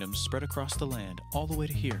rice kingdoms spread across the land, all the way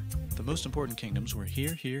to here. The most important kingdoms were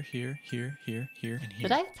here, here, here, here, here, here, and here.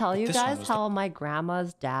 Did I tell you guys how my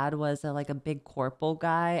grandma's dad was like a big corporal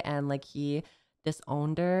guy, and like he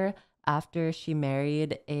disowned her after she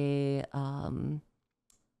married a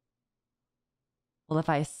well, if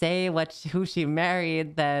I say who she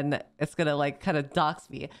married, then it's gonna like kind of dox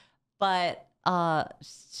me. But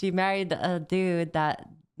she married a dude that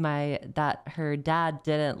her dad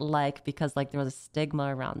didn't like because like there was a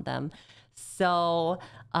stigma around them. So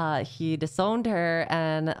he disowned her,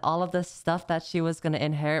 and all of the stuff that she was gonna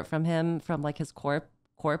inherit from him, from like his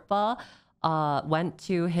corpa, went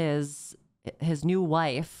to his new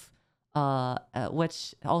wife,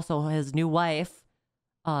 which also his new wife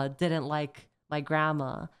didn't like my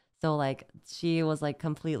grandma. So like she was like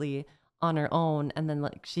completely on her own, and then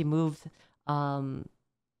like she moved from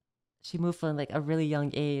like a really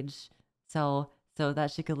young age, so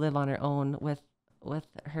that she could live on her own with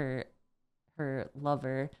her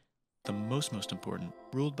lover. The most important,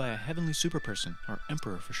 ruled by a heavenly superperson, or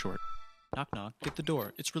emperor for short. Knock knock, get the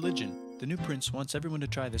door. It's religion. The new prince wants everyone to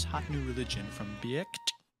try this hot new religion from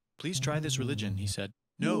Biekt. Please try this religion, he said.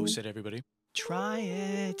 No, said everybody. Try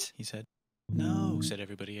it, he said. No, said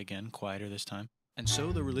everybody again, quieter this time. And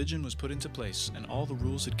so the religion was put into place, and all the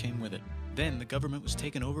rules that came with it. Then the government was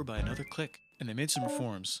taken over by another clique, and they made some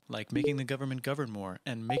reforms, like making the government govern more,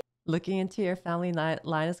 and looking into your family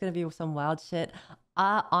line is gonna be some wild shit.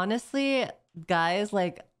 Honestly, guys,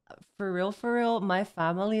 like for real, my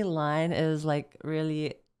family line is like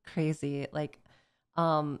really crazy. Like,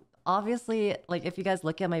 obviously, like if you guys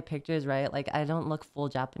look at my pictures, right, like I don't look full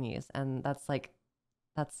Japanese, and that's like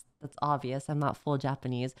that's obvious. I'm not full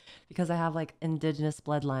Japanese because I have like indigenous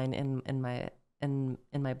bloodline in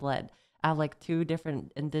my blood. I have like 2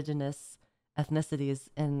 different indigenous ethnicities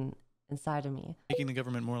inside of me. making the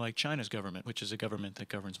government more like China's government, which is a government that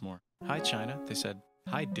governs more. Hi, China, they said.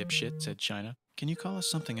 Hi, dipshit, said China. Can you call us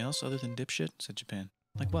something else other than dipshit, said Japan.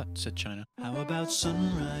 Like what, said China. How about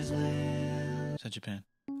Sunrise Land, said Japan.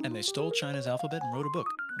 And they stole China's alphabet and wrote a book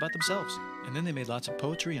about themselves. And then they made lots of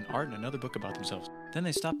poetry and art and another book about themselves. Then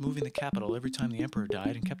they stopped moving the capital every time the emperor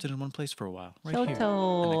died and kept it in one place for a while, right here.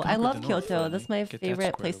 Kyoto. I love Kyoto. That's my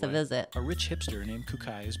favorite place to visit. A rich hipster named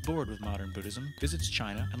Kukai is bored with modern Buddhism, visits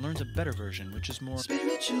China, and learns a better version, which is more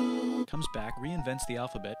spiritual. Comes back, reinvents the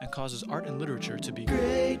alphabet, and causes art and literature to be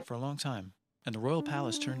great for a long time. And the royal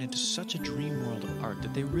palace turned into such a dream world of art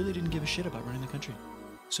that they really didn't give a shit about running the country.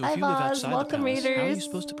 So if you live outside the palace, how are you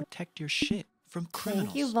supposed to protect your shit from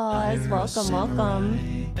criminals? Thank you, Vaz.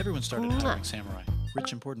 Welcome. Everyone started hiring samurai.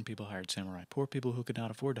 Rich, important people hired samurai. Poor people who could not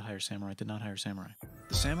afford to hire samurai did not hire samurai.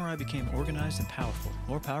 The samurai became organized and powerful,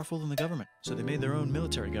 more powerful than the government. So they made their own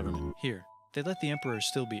military government. Here, they let the emperor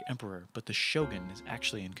still be emperor, but the shogun is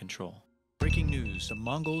actually in control. Breaking news, the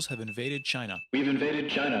Mongols have invaded China. We've invaded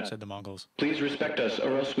China, said the Mongols. Please respect us,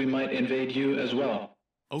 or else we might invade you as well.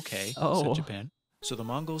 Okay, said Japan. So the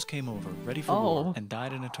Mongols came over, ready for war, and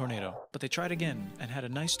died in a tornado. But they tried again, and had a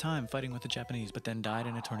nice time fighting with the Japanese, but then died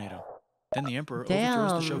in a tornado. Then the emperor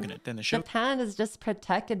overthrows the shogunate. Then the Japan is just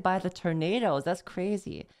protected by the tornadoes. That's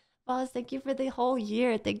crazy. Boss, thank you for the whole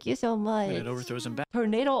year. Thank you so much. And it overthrows him back.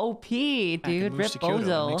 Tornado OP, dude. Rip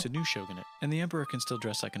Bozo. Makes a new shogunate. And the emperor can still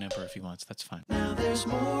dress like an emperor if he wants. That's fine. Now there's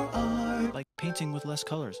more art. Like painting with less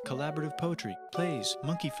colors, collaborative poetry, plays,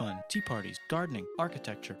 monkey fun, tea parties, gardening,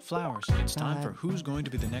 architecture, flowers. It's time for who's going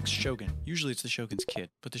to be the next shogun. Usually it's the shogun's kid,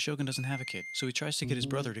 but the shogun doesn't have a kid. So he tries to get his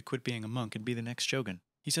brother to quit being a monk and be the next shogun.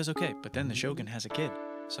 He says okay, but then the shogun has a kid.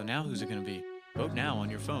 So now who's it going to be? Vote now on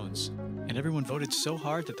your phones. And everyone voted so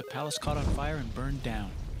hard that the palace caught on fire and burned down.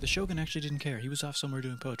 The shogun actually didn't care. He was off somewhere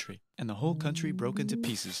doing poetry. And the whole country broke into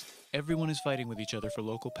pieces. Everyone is fighting with each other for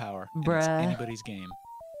local power. And it's anybody's game.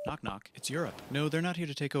 Knock knock, it's Europe. No, they're not here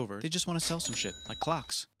to take over. They just want to sell some shit, like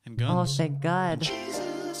clocks and guns. Oh, thank God.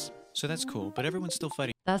 Jesus. So that's cool, but everyone's still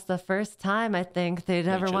fighting. That's the first time I think they'd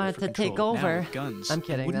ever wanted to take over. Now, guns. I'm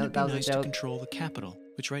kidding. Wouldn't it be that was nice a joke. to control the capital,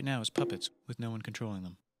 which right now is puppets with no one controlling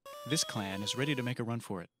them. This clan is ready to make a run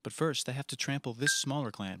for it, but first they have to trample this smaller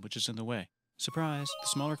clan, which is in the way. Surprise, the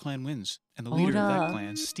smaller clan wins, and the leader of that Oda.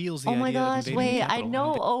 clan steals the Oh my idea of gosh, invading wait, the I capital.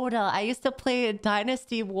 know Oda. I used to play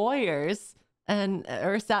Dynasty Warriors and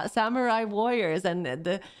or Samurai Warriors,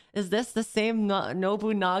 and is this the same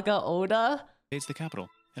Nobunaga Oda? Invades the capital,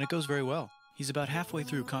 and it goes very well. He's about halfway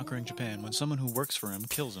through conquering Japan when someone who works for him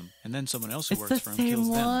kills him, and then someone else who It's works the for him same kills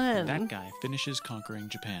them. one. And that guy finishes conquering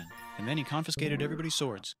Japan. And then he confiscated everybody's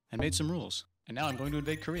swords and made some rules. And now I'm going to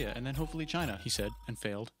invade Korea and then hopefully China, he said, and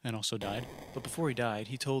failed, and also died. But before he died,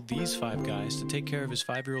 he told these 5 guys to take care of his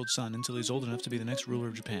 5-year-old son until he's old enough to be the next ruler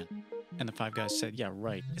of Japan. And the 5 guys said, yeah,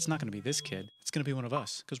 right, it's not going to be this kid. It's going to be one of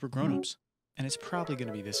us, because we're grown-ups. And it's probably going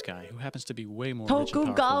to be this guy, who happens to be way more rich and powerful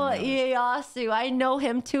Tokugawa than the others. Ieyasu. I know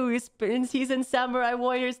him too. He's in Samurai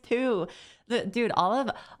Warriors too. Dude, all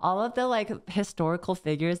of the like historical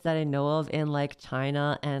figures that I know of in like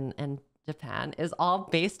China and Japan is all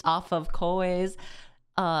based off of Koei's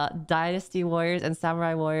Dynasty Warriors and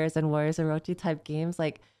Samurai Warriors and Warriors Orochi type games.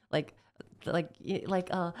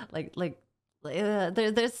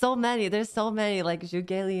 There's so many. There's so many like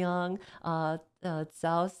Zhuge Liang, Cao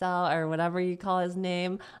Cao, or whatever you call his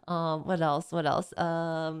name. What else?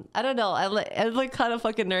 I don't know. I'm like kind of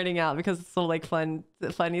fucking nerding out because it's so like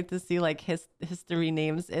funny to see like history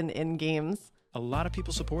names in games. A lot of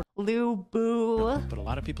people support Liu Bu. but a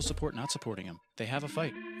lot of people support not supporting him. They have a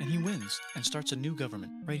fight, and he wins, and starts a new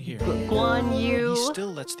government, right here. Guan Yu. He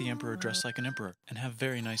still lets the emperor dress like an emperor, and have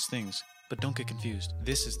very nice things. But don't get confused,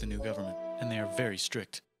 this is the new government, and they are very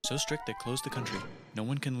strict. So strict they close the country. No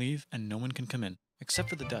one can leave, and no one can come in. Except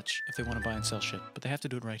for the Dutch, if they want to buy and sell shit, but they have to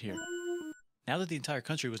do it right here. Now that the entire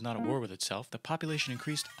country was not at war with itself, the population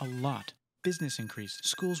increased a lot. Business increased,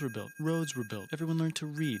 schools were built, roads were built, everyone learned to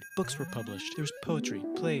read, books were published, there was poetry,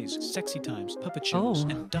 plays, sexy times, puppet shows,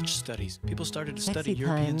 and Dutch studies. People started to study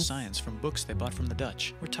European science from books they bought from the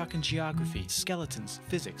Dutch. We're talking geography, skeletons,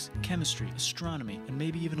 physics, chemistry, astronomy, and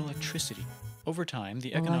maybe even electricity. Over time,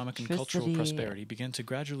 the economic and cultural Electricity. prosperity began to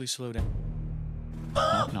gradually slow down.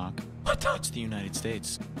 Knock knock. It's the United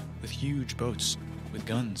States, with huge boats, with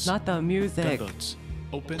guns. Not the music. Gunboats.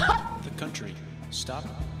 Open the country. Stop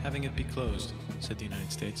having it be closed, said the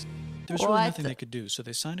United States. There was really What? nothing they could do, so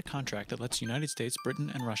they signed a contract that lets the United States,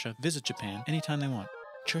 Britain, and Russia visit Japan anytime they want.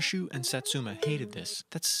 Choshu and Satsuma hated this.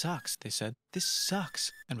 That sucks, they said. This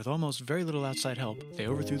sucks. And with almost very little outside help, they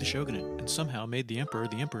overthrew the shogunate and somehow made the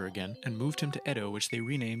emperor again and moved him to Edo, which they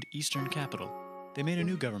renamed Eastern Capital. They made a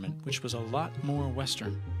new government, which was a lot more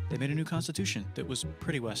Western. They made a new constitution that was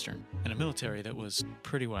pretty Western, and a military that was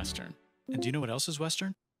pretty Western. And do you know what else is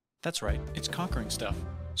Western? That's right, it's conquering stuff.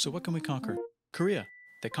 So what can we conquer? Korea.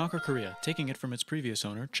 They conquer Korea, taking it from its previous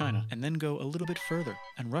owner, China, and then go a little bit further.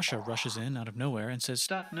 And Russia rushes in out of nowhere and says,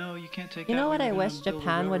 "Stop, no, you can't take that. You know We're what I gonna wish build a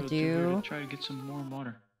Japan would railroad through here do? to try to get some warm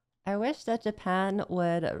water." I wish that Japan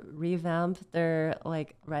would revamp their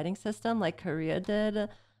like writing system like Korea did,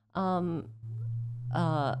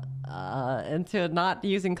 into not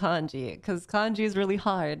using kanji, because kanji is really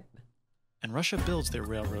hard. And Russia builds their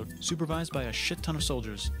railroad, supervised by a shit ton of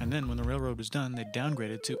soldiers. And then when the railroad was done, they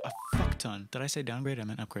downgraded to a fuck ton. Did I say downgrade? I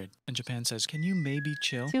meant upgrade. And Japan says, "Can you maybe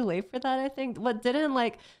chill?" Too late for that, I think. What didn't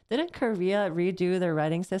Korea redo their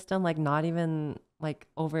writing system like not even like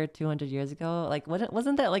over 200 years ago? Like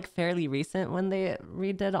wasn't that like fairly recent when they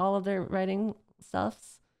redid all of their writing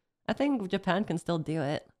stuffs? I think Japan can still do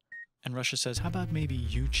it. And Russia says, "How about maybe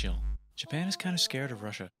you chill?" Japan is kind of scared of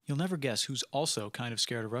Russia. You'll never guess who's also kind of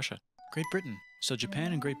scared of Russia. Great Britain. So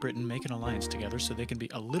Japan and Great Britain make an alliance together so they can be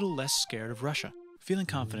a little less scared of Russia. Feeling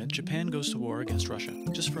confident, Japan goes to war against Russia,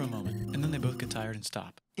 just for a moment, and then they both get tired and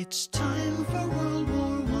stop. It's time for World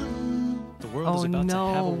War I. The world is about to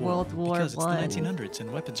have a war World War because it's the I. 1900s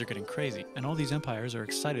and weapons are getting crazy, and all these empires are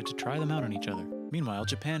excited to try them out on each other. Meanwhile,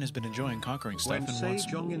 Japan has been enjoying conquering stuff When and wants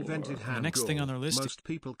Sejong invented more. The next thing on their list is most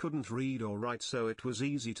people couldn't read or write, so it was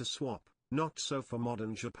easy to swap. Not so for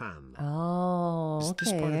modern Japan. Oh, okay.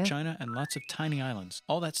 this part of China and lots of tiny islands.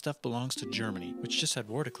 All that stuff belongs to Germany, which just had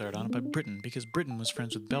war declared on it by Britain because Britain was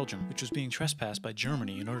friends with Belgium, which was being trespassed by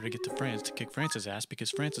Germany in order to get to France to kick France's ass because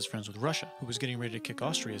France is friends with Russia, who was getting ready to kick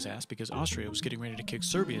Austria's ass because Austria was getting ready to kick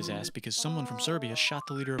Serbia's ass because someone from Serbia shot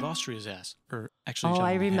the leader of Austria's ass. Or actually, Oh, shot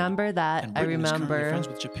I him in the head. remember that. And I Britain is currently remember. friends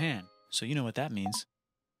with Japan, so you know what that means.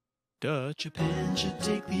 Duh, Japan should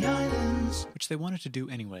take the islands. Which they wanted to do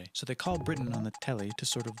anyway, so they called Britain on the telly to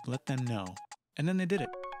sort of let them know. And then they did it.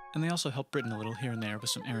 And they also helped Britain a little here and there with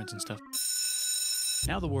some errands and stuff.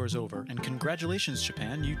 Now the war is over, and congratulations,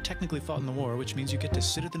 Japan, you technically fought in the war, which means you get to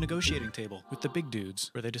sit at the negotiating table with the big dudes,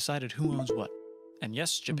 where they decided who owns what. And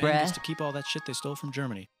yes, Japan gets to keep all that shit they stole from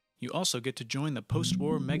Germany. You also get to join the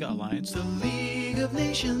post-war mega alliance, the League of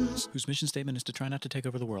Nations, whose mission statement is to try not to take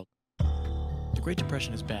over the world. The Great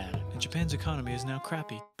Depression is bad, and Japan's economy is now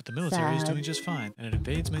crappy, but the military is Sad. doing just fine, and it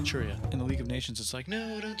invades Manchuria. In the League of Nations, it's like,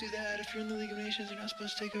 no, don't do that. If you're in the League of Nations, you're not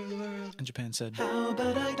supposed to take over the world. And Japan said, how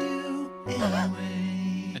about I do anyway?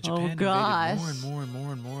 And Japan invaded more and more and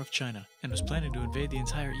more and more of China, and was planning to invade the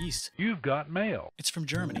entire East. You've got mail. It's from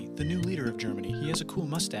Germany, the new leader of Germany. He has a cool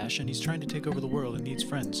mustache, and he's trying to take over the world and needs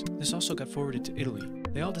friends. This also got forwarded to Italy.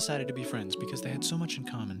 They all decided to be friends because they had so much in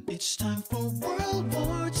common. It's time for World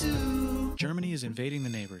War II. Germany is invading the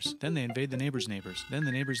neighbors. Then they invade the neighbors' neighbors. Then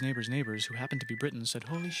the neighbors' neighbors' neighbors, who happened to be Britain, said,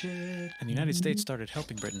 holy shit. And the United States started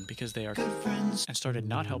helping Britain because they are good friends, and started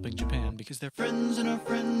not helping Japan because they're friends and our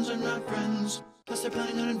friends are not friends. Plus they're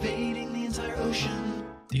planning on invading the entire ocean.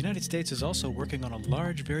 The United States is also working on a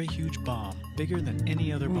large, very huge bomb, bigger than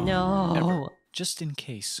any other bomb ever, just in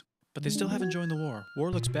case. But they still haven't joined the war.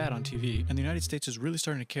 War looks bad on TV, and the United States is really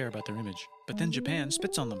starting to care about their image. But then Japan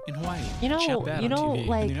spits on them in Hawaii. Chat bad on TV,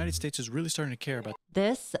 like, and the United States is really starting to care about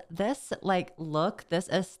this like look, this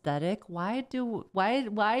aesthetic. Why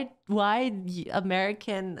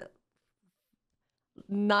American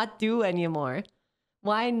not do anymore?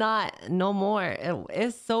 Why not? No more.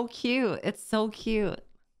 It's so cute. It's so cute.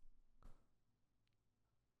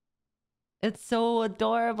 It's so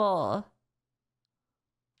adorable.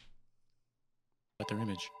 their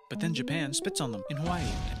image. But then Japan spits on them in Hawaii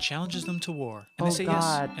and challenges them to war. And they say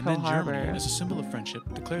God, yes. And Pearl then Harbor. Germany, as a symbol of friendship,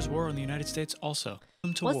 declares war on the United States also.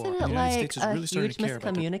 To Wasn't war. it The United like States is really a starting huge to care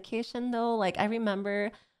about that. miscommunication though? Like I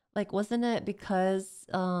remember, like wasn't it because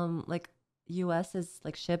like U.S.'s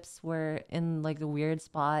like ships were in like the weird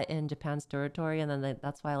spot in Japan's territory, and then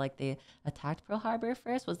that's why like they attacked Pearl Harbor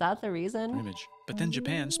first? Was that the reason? Image. But then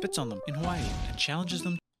Japan spits on them in Hawaii and challenges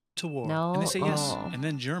them to war. No? And they say yes. Oh. And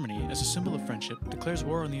then Germany, as a symbol of friendship, declares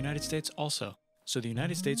war on the United States also. So the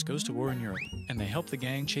United States goes to war in Europe, and they help the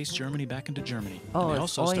gang chase Germany back into Germany. Oh, and they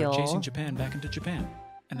it's also oil. start chasing Japan back into Japan.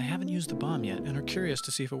 And they haven't used the bomb yet and are curious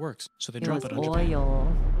to see if it works. So they drop it on Japan.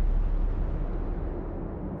 Oil.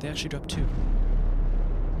 They actually drop two.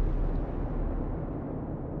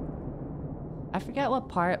 I forget what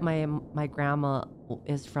part my grandma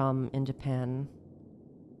is from in Japan.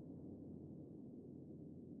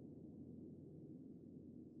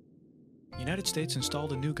 The United States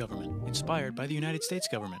installed a new government, inspired by the United States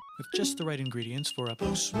government, with just the right ingredients for a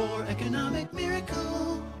post-war economic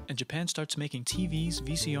miracle. And Japan starts making TVs,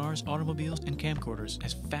 VCRs, automobiles, and camcorders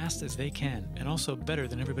as fast as they can, and also better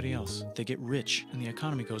than everybody else. They get rich, and the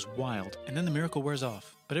economy goes wild, and then the miracle wears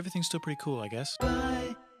off. But everything's still pretty cool, I guess.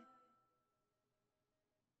 Bye.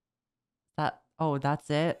 That's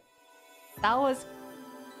it. That was...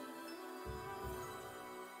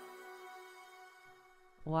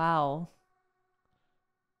 Wow.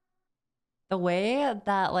 The way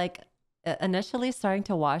that like initially starting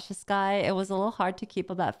to watch this guy, it was a little hard to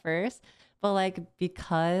keep up at first, but like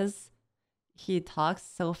because he talks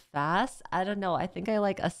so fast, I don't know, I think I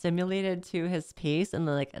like assimilated to his pace, and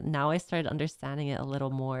then like now I started understanding it a little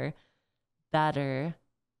more better.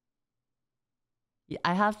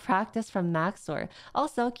 I have practice from Maxor.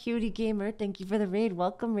 Also, Cutie Gamer, thank you for the raid.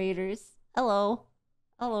 Welcome, Raiders. Hello.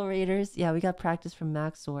 Hello, Raiders. Yeah, we got practice from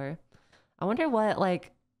Maxor. I wonder what,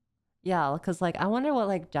 like, yeah, because, like, I wonder what,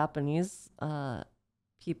 like, Japanese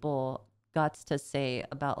people got to say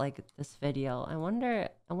about, like, this video. I wonder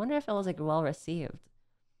if it was, like, well received.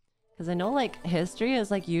 Because I know, like, history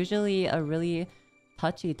is, like, usually a really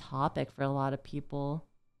touchy topic for a lot of people.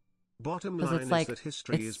 Bottom 'Cause line it's is like, that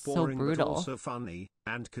history is it's so boring but brutal. also funny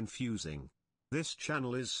and confusing. This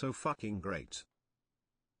channel is so fucking great.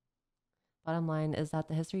 Bottom line is that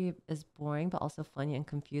the history is boring, but also funny and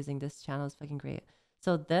confusing. This channel is fucking great.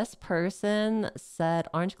 So this person said,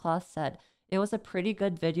 Orange Cloth said, it was a pretty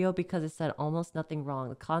good video because it said almost nothing wrong.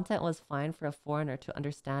 The content was fine for a foreigner to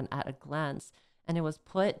understand at a glance, and it was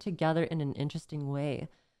put together in an interesting way.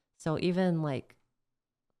 So even like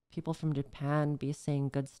people from Japan be saying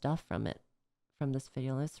good stuff from it, from this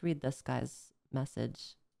video. Let's read this guy's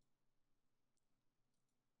message.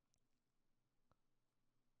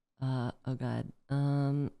 Oh God.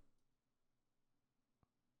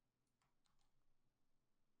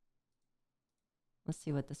 Let's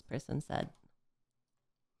see what this person said.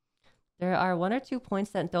 There are one or two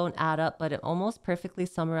points that don't add up, but it almost perfectly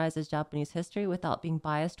summarizes Japanese history without being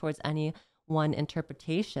biased towards any one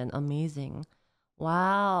interpretation. Amazing.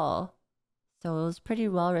 Wow. So it was pretty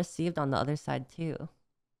well received on the other side too.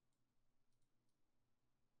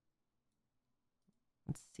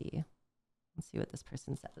 Let's see. Let's see what this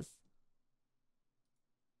person says.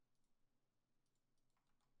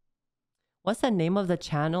 What's the name of the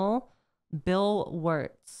channel? Bill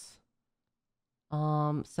Wirtz.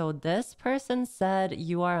 So this person said,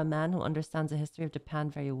 "You are a man who understands the history of Japan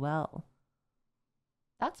very well."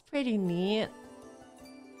 That's pretty neat.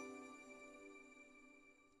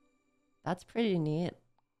 That's pretty neat.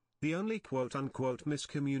 The only quote-unquote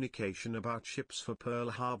miscommunication about ships for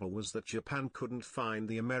Pearl Harbor was that Japan couldn't find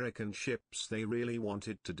the American ships they really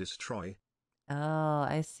wanted to destroy. Oh,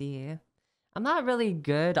 I see. I'm not really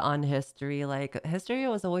good on history. Like history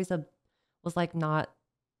was always was like not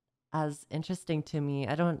as interesting to me.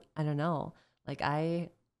 I don't know. Like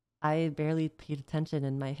I barely paid attention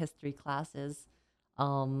in my history classes.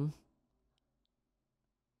 Um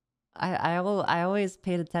I always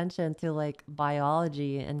paid attention to like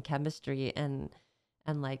biology and chemistry and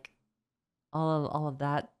like all of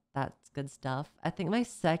that that's good stuff. I think my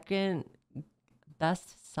second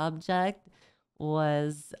best subject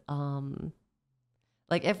was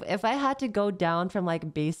like if I had to go down from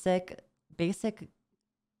like basic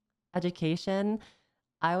education,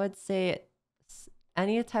 I would say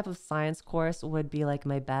any type of science course would be like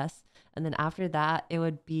my best. And then after that,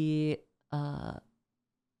 uh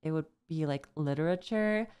it would be like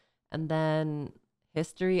literature and then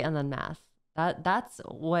history and then math. That's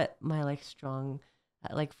what my like strong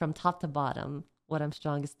like from top to bottom, what I'm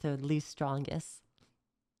strongest to least strongest.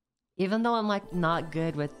 Even though I'm like not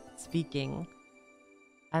good with speaking,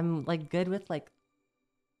 I'm like good with like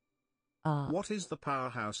What is the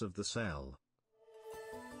powerhouse of the cell?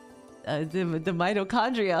 the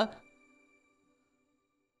mitochondria.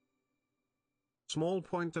 Small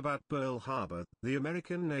point about Pearl Harbor. The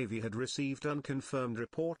American Navy had received unconfirmed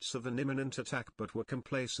reports of an imminent attack but were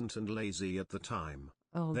complacent and lazy at the time.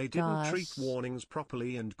 Oh, they didn't treat warnings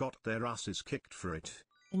properly and got their asses kicked for it.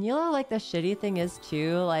 And you know, like the shitty thing is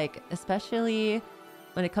too, like especially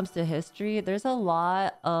when it comes to history, there's a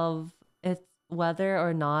lot of it's whether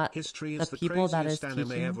or not history is the people that is craziest anime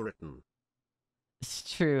teaching. ever written. It's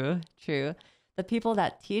true, true. The people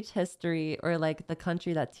that teach history or like the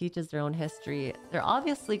country that teaches their own history, they're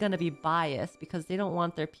obviously going to be biased because they don't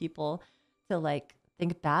want their people to like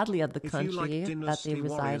think badly of the If you like country that they Dynasty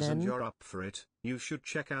reside Warriors and in. you're up for it, you should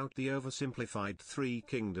check out the oversimplified Three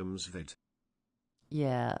Kingdoms vid.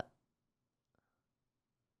 Yeah.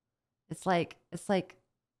 It's like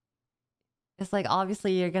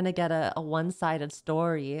obviously you're gonna get a one-sided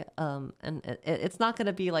story, and it's not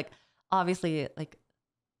gonna be like obviously like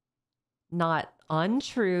not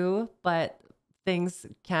untrue, but things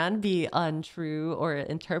can be untrue or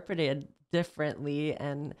interpreted differently,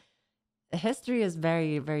 and history is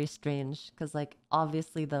very, very strange because like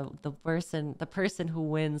obviously the person who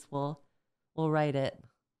wins will write it.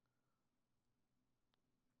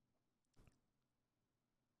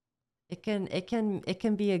 It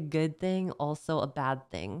can be a good thing, also a bad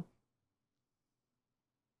thing.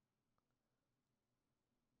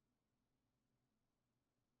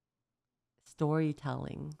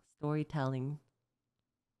 Storytelling.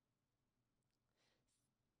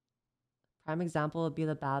 Prime example would be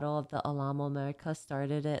the Battle of the Alamo. America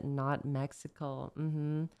started it, not Mexico.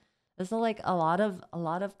 There's like a lot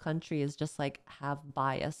of countries just like have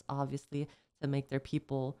bias, obviously, to make their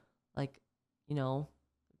people like, you know,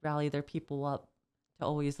 rally their people up to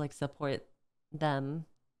always like support them.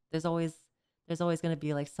 There's always going to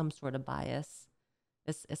be like some sort of bias.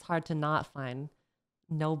 It's hard to not find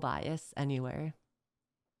no bias anywhere.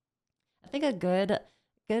 I think a good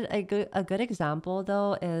example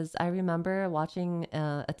though is I remember watching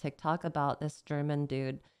a TikTok about this German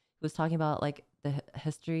dude who was talking about like the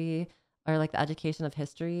history or like the education of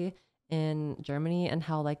history in Germany and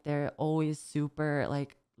how like they're always super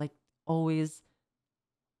like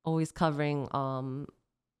always covering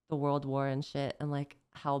the World War and shit and like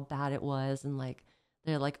how bad it was and like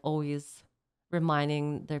they're like always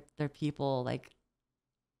reminding their people like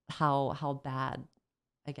how bad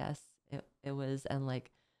I guess it was and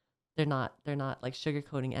like they're not like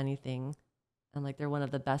sugarcoating anything and like they're one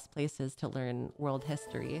of the best places to learn world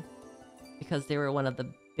history because they were one of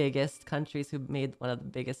the biggest countries who made one of the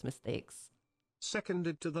biggest mistakes.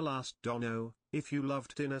 Seconded to the last Dono, if you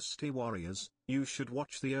loved Dynasty Warriors, you should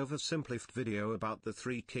watch the oversimplified video about the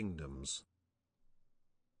Three Kingdoms.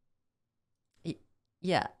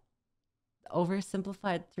 Yeah.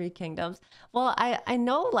 Oversimplified Three Kingdoms. Well, I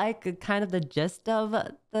know like kind of the gist of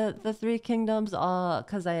the Three Kingdoms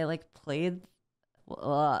because I like played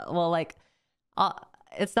well like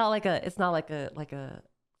it's not like a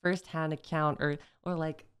first-hand account or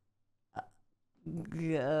like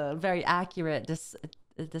very accurate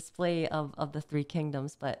display of the Three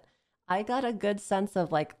Kingdoms, but I got a good sense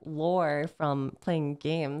of like lore from playing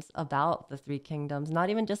games about the Three Kingdoms, not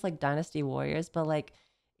even just like Dynasty Warriors, but like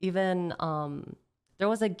even there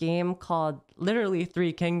was a game called literally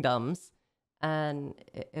Three Kingdoms, and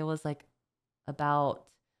it was like about,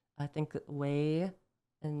 I think, Wei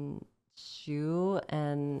and Shu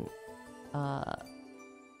and I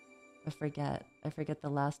forget the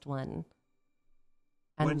last one.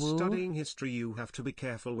 And When Wu. studying history, you have to be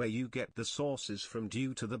careful where you get the sources from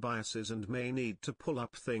due to the biases, and may need to pull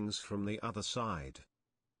up things from the other side.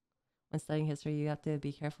 When studying history, you have to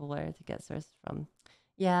be careful where to get sources from.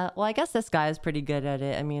 Yeah, well, I guess this guy is pretty good at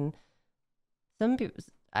it. I mean, some people,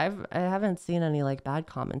 I haven't seen any like bad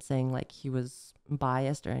comments saying like he was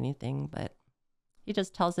biased or anything, but he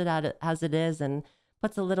just tells it as it is and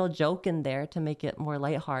puts a little joke in there to make it more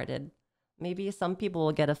lighthearted. Maybe some people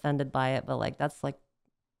will get offended by it, but like that's like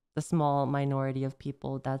the small minority of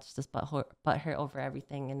people that's just butthurt over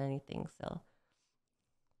everything and anything. So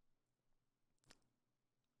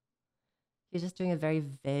he's just doing a very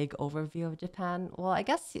vague overview of Japan. Well, I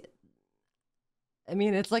guess, I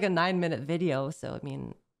mean, it's like a 9-minute video, so I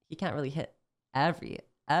mean, he can't really hit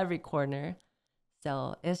every corner.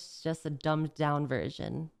 So it's just a dumbed down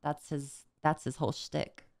version. That's his whole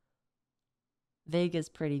shtick. Vague is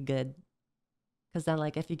pretty good. Because then,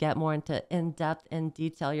 like, if you get more into in-depth, in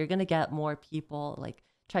detail, you're going to get more people, like,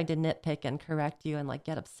 trying to nitpick and correct you and, like,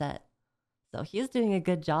 get upset. So he's doing a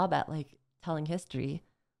good job at, like, telling history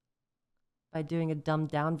by doing a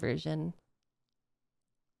dumbed-down version.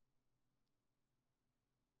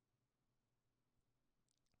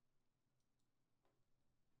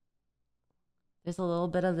 There's a little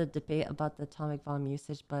bit of the debate about the atomic bomb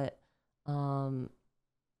usage, but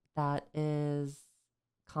that is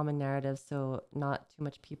common narrative, so not too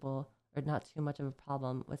much people or not too much of a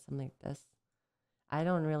problem with something like this. I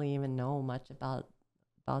don't really even know much about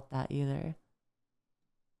that either.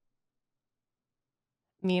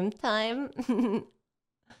 Meme time.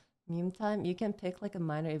 Meme time. You can pick like a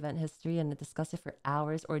minor event history and discuss it for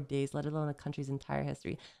hours or days, let alone a country's entire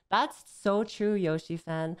history. That's so true, Yoshi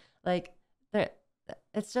fan. Like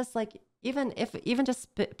it's just like even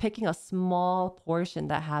just picking a small portion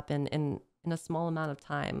that happened in a small amount of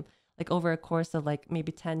time, like over a course of like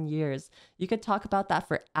maybe 10 years, you could talk about that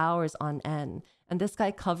for hours on end. And this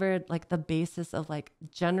guy covered like the basis of like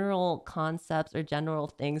general concepts or general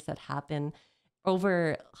things that happen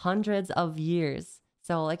over hundreds of years.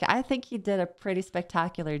 So like I think he did a pretty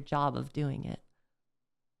spectacular job of doing it.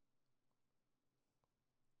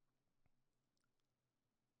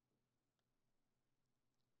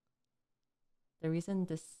 The reason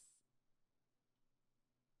this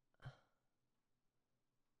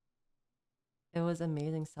it was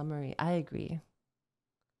amazing summary. I agree.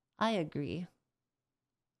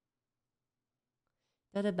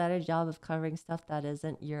 Did a better job of covering stuff that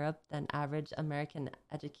isn't Europe than average American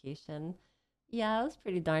education. Yeah, it was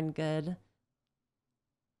pretty darn good.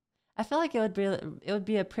 I feel like it would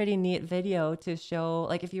be a pretty neat video to show,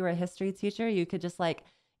 like if you were a history teacher, you could just like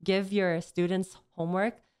give your students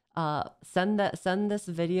homework, send this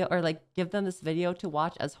video or like give them this video to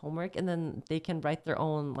watch as homework, and then they can write their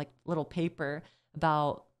own like little paper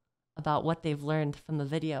about what they've learned from the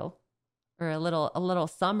video, or a little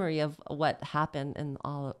summary of what happened in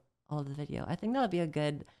all of the video. I think that would be a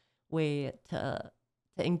good way to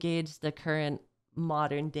engage the current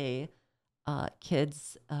modern day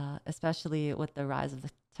kids, especially with the rise of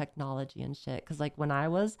the technology and shit. Because like when I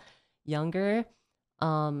was younger,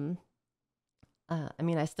 I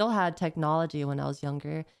mean, I still had technology when I was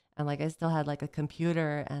younger, and like I still had like a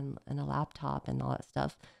computer and a laptop and all that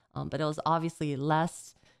stuff, but it was obviously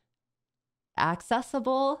less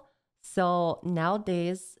accessible. So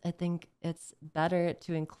nowadays, I think it's better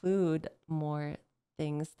to include more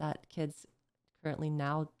things that kids currently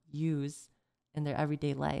now use in their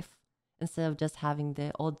everyday life, instead of just having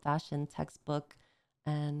the old-fashioned textbook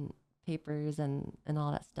and papers and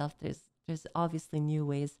all that stuff. There's obviously new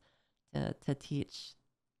ways to teach.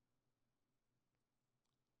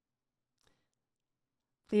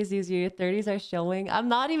 Please use your 30s are showing. I'm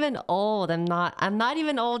not even old. I'm not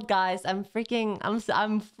even old, guys. I'm freaking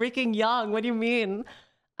young. What do you mean?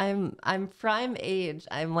 I'm prime age.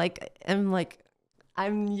 I'm young.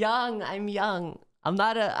 I'm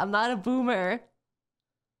not a boomer.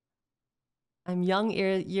 I'm young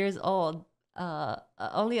years old.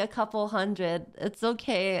 Only a couple hundred. It's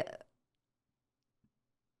okay.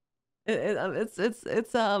 I'm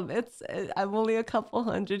only a couple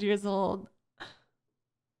hundred years old.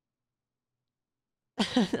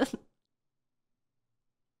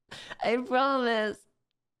 I promise.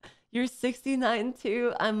 You're 69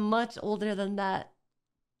 too. I'm much older than that.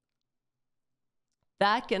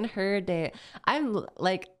 Back in her day, I'm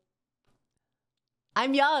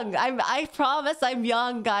young. I promise I'm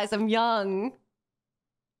young, guys. I'm young.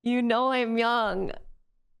 You know I'm young.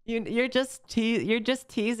 You're just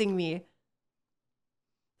teasing me.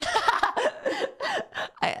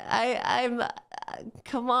 I'm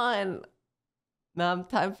come on. Mom,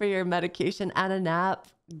 time for your medication and a nap.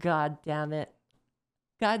 God damn it.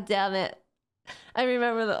 God damn it. I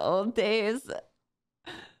remember the old days.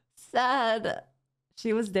 Sad.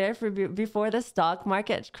 She was there for before the stock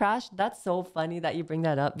market crashed. That's so funny that you bring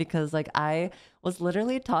that up because like I was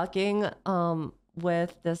literally talking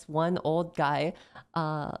with this one old guy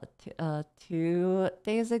 2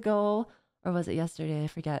 days ago, or was it yesterday? I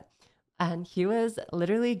forget. And he was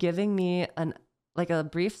literally giving me a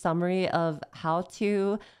brief summary of how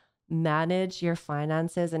to manage your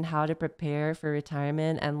finances and how to prepare for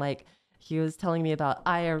retirement. And like he was telling me about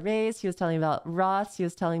IRAs, he was telling me about Roths, he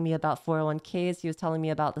was telling me about 401ks, he was telling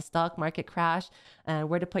me about the stock market crash and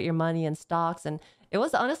where to put your money in stocks. And it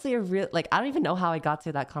was honestly a real, like, I don't even know how I got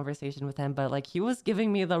to that conversation with him, but like he was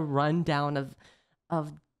giving me the rundown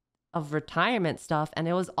of retirement stuff, and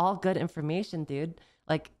it was all good information, dude.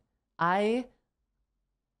 I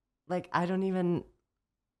don't even,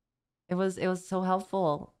 it was so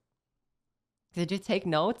helpful. Did you take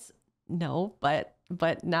notes? No, but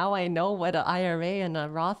now I know what an IRA and a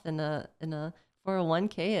Roth and a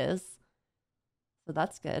 401k is. So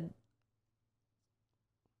that's good.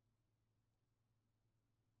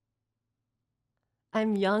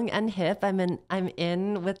 I'm young and hip. I'm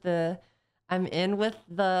in with the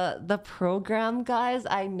program, guys.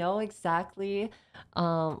 I know exactly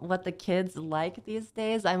what the kids like these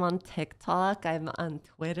days. I'm on TikTok, I'm on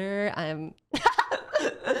Twitter, I'm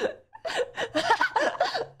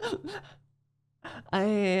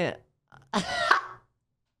I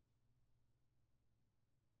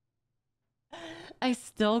I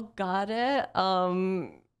still got it.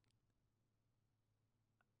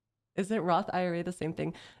 Isn't Roth IRA the same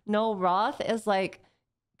thing? No, Roth is like,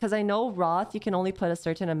 because I know Roth, you can only put a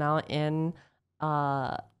certain amount in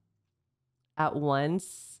at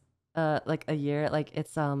once, like a year. Like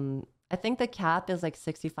it's I think the cap is like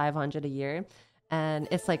 6,500 a year, and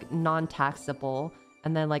it's like non-taxable.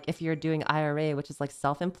 And then like if you're doing IRA, which is like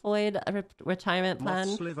self-employed retirement plan,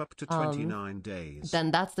 Moths live up to 29 days. then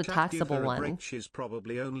that's the Chat, taxable give her a one. break, she's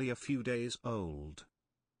probably only a few days old.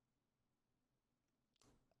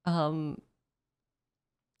 I'm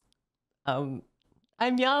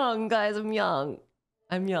young, guys. I'm young.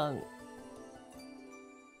 I'm young.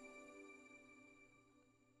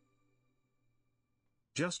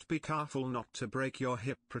 Just be careful not to break your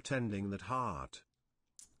hip pretending that hard.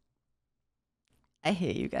 I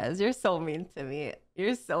hate you guys. You're so mean to me.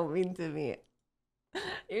 You're so mean to me.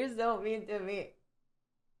 You're so mean to me.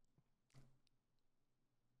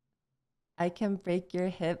 I can break your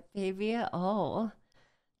hip, baby. Oh,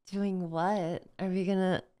 doing what?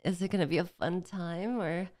 Is it gonna be a fun time,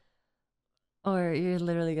 or you're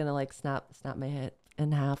literally gonna like snap my hip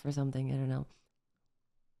in half or something? I don't know.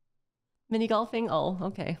 Mini golfing? Oh,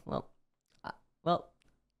 okay. Well,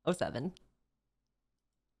 07.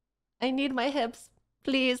 I need my hips.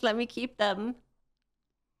 Please let me keep them.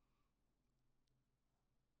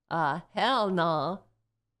 Hell no.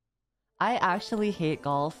 I actually hate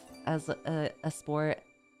golf as a sport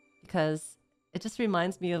because it just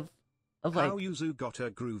reminds me of like how Yuzu got her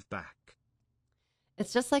groove back.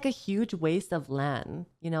 It's just like a huge waste of land,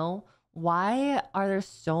 you know? Why are there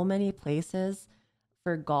so many places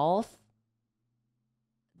for golf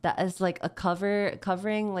that is like a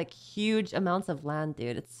covering like huge amounts of land,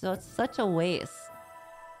 dude? It's such a waste.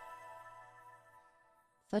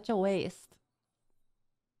 Such a waste.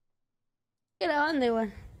 Grabando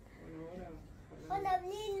igual.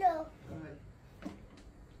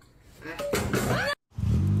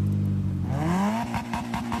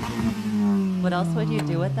 What else would you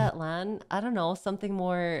do with that land? I don't know, something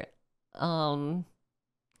more I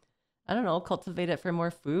don't know, cultivate it for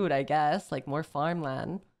more food, I guess, like more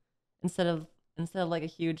farmland instead of like a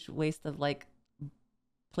huge waste of like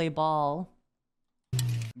play ball.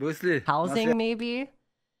 Housing maybe?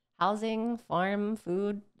 Housing, farm,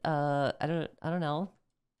 food, I don't know.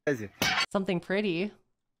 Something pretty.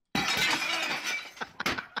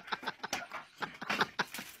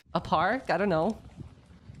 A park? I don't know.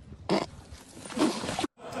 Yeah,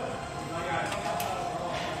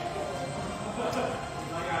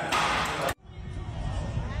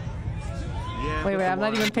 wait, but I'm the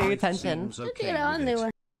not even paying wildlife attention. seems okay with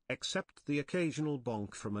it, except the occasional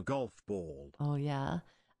bonk from a golf ball. Oh yeah.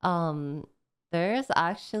 There's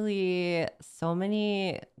actually so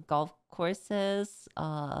many golf courses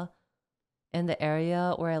in the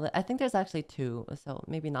area where I live. I think there's actually 2, so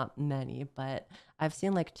maybe not many, but I've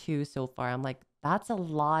seen like 2 so far. I'm like, that's a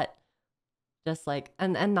lot Just like,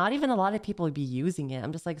 and not even a lot of people would be using it.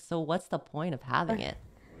 I'm just like, so what's the point of having it?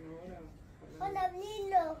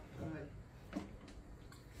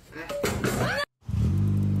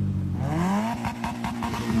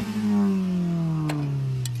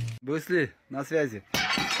 Бусли, на связи.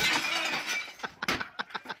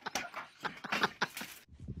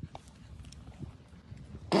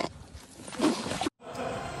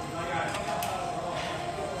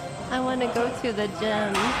 I want to go to the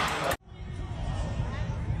gym.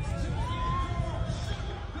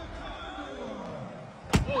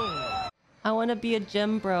 I want to be a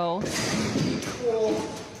gym bro.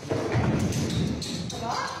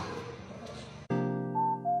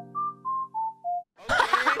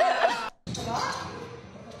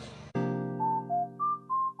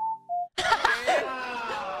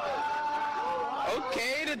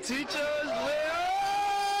 Okay, the teacher is there.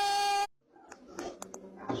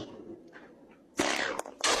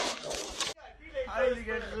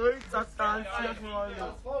 Heilige Größsatan,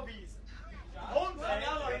 Zirkelrolle. Oh.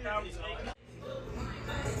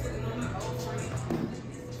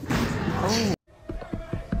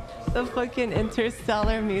 The fucking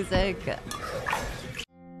interstellar music.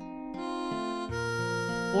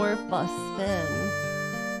 Or spin.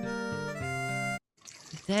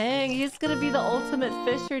 Dang, he's gonna be the ultimate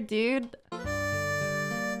fisher, dude.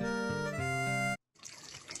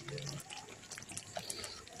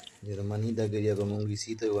 Germanii dacă e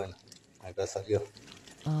românglisită, Ioan. Hai ca să eu.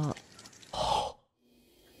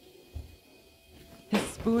 His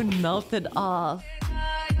spoon melted off.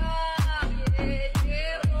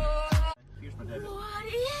 What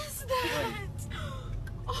is that?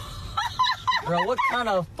 Bro, what kind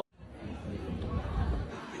of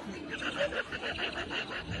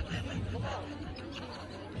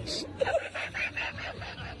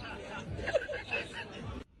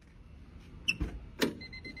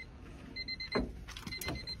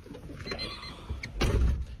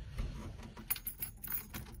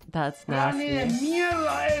That's nasty.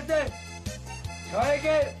 Mierda este. ¿Sabe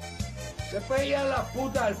qué? Se fue ya la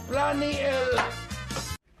puta el plan y el.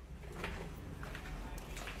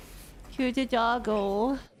 Cute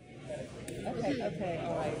doggo. Okay,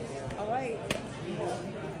 alright.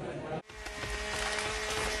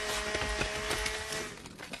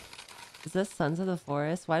 Is this Sons of the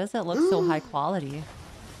Forest? Why does it look so high quality?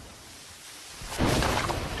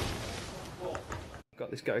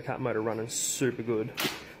 Got this go-kart motor running super good.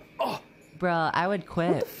 Bruh, I would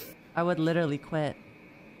quit. I would literally quit.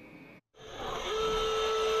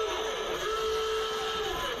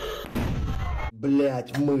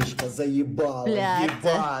 Блять, мышка заебала, Блядь.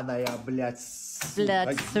 ебаная, блять,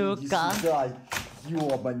 Блядь, иди сука. сюда,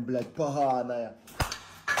 ёбань, блять, поганая.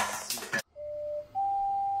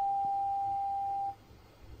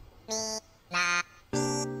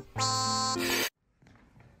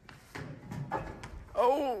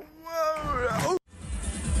 Oh, whoa.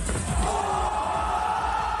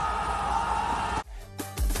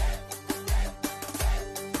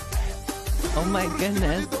 Oh my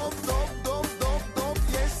goodness.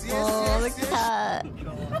 Oh, the cat.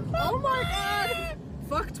 Oh my god!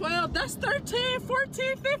 Fuck 12, that's 13,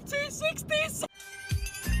 14, 15, 16.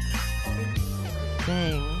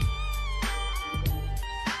 Dang.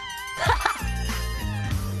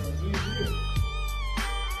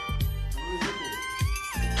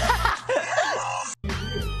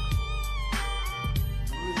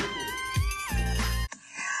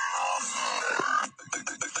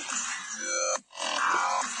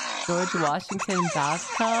 George Washington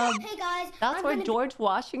bathtub? Hey guys, That's where George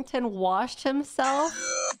Washington washed himself?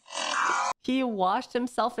 He washed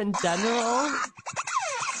himself in general?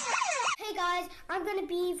 Hey guys, I'm gonna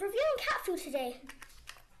be reviewing cat food today.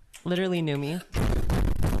 Literally knew me.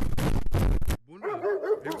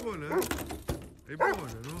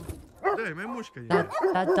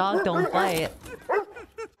 That dog don't bite.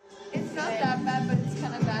 It's not that bad, but it's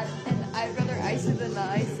kind of bad. And I'd rather ice it than not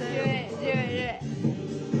ice it. Do it.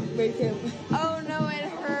 Make him. Oh no, it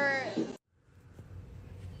hurts.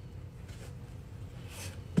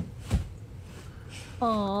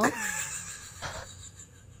 Aww.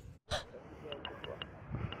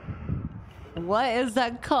 What is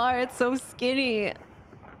that car? It's so skinny.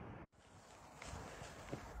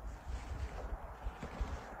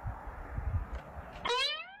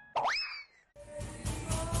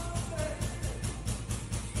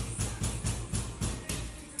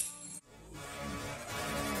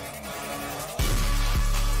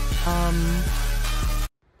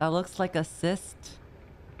 That looks like a cyst.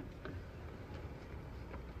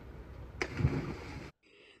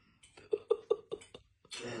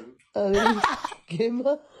 A ver, ¿qué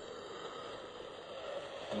más?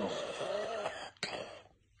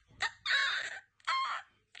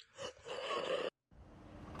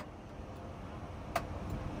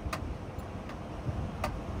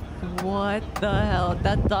 What the hell?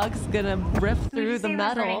 That dog's gonna rip Who through the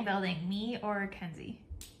metal. Burning building, me or Kenzie?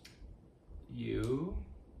 You?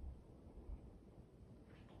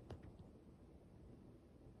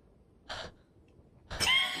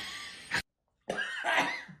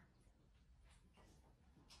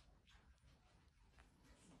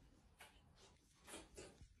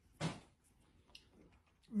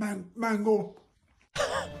 Mango.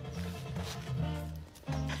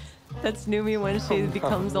 That's Numi when she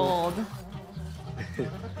becomes old.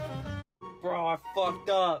 Bro, I fucked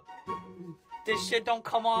up. This shit don't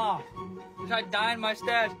come off. Try dyeing my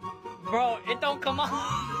stash. Bro, it don't come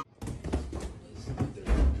off.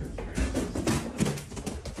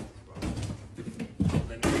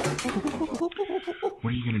 What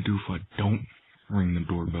are you gonna do if I don't ring the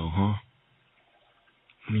doorbell, huh?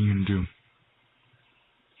 What are you gonna do?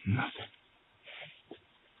 Nothing.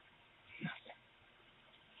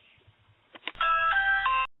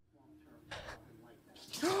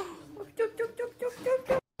 Oh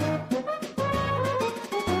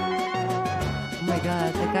my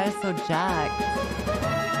god, that guy is so jacked.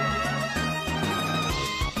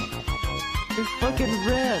 He's fucking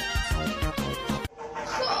ripped.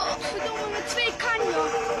 Godverdomme, 2 kanjer.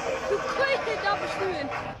 Hoe kun je dit nou besturen?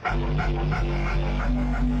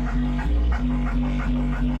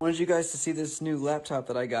 I wanted you guys to see this new laptop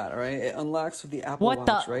that I got, alright? It unlocks with the Apple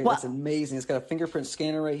Watch, right? What? It's amazing. It's got a fingerprint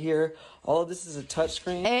scanner right here. All of this is a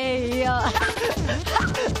touchscreen. Hey,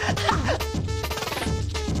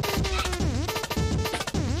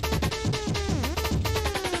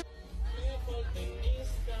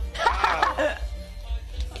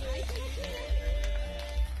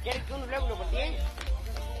 ¿Quieres que uno le haga uno por ti?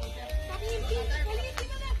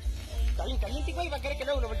 Está bien caliente, güey. ¿Va a querer que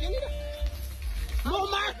le haga uno por ti? Mira. ¡No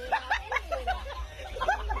más!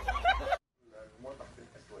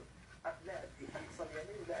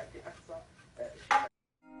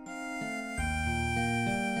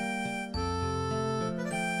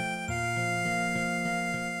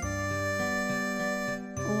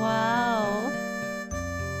 wow.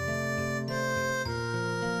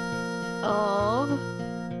 Oh.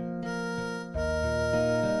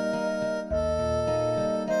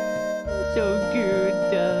 So good.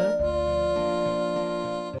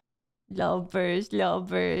 Lovers,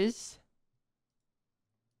 lovers.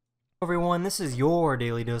 Everyone, this is your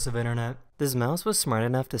daily dose of internet. This mouse was smart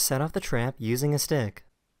enough to set off the trap using a stick.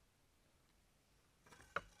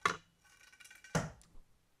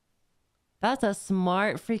 That's a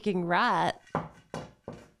smart freaking rat.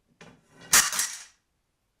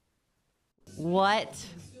 What?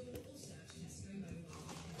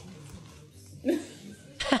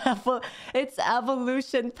 It's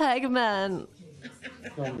evolution, Pegman.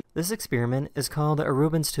 This experiment is called a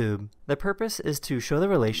Rubin's tube. The purpose is to show the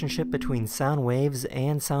relationship between sound waves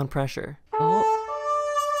and sound pressure. Oh.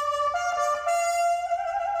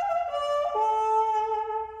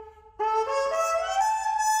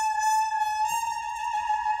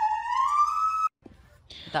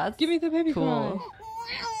 That's Give me the baby cool. cry.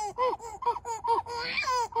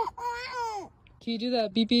 Can you do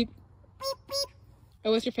that beep beep? Beep beep.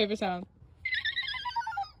 Oh, what's your favorite sound?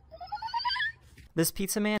 This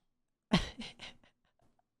pizza man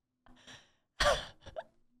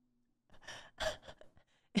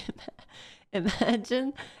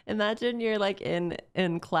Imagine you're like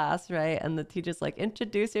in class, right? And the teacher's like,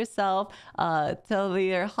 introduce yourself, tell me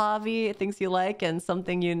your hobby, things you like, and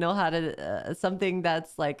something you know how to, something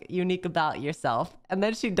that's like unique about yourself. And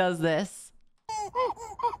then she does this.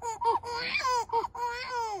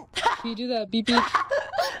 Can you do that beep beep?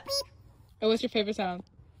 Oh, what's your favorite sound?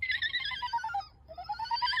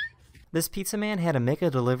 This pizza man had to make a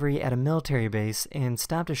delivery at a military base and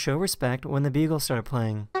stopped to show respect when the bugle started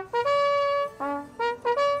playing.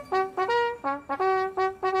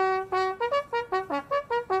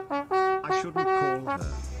 I shouldn't call her.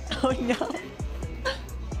 Oh no.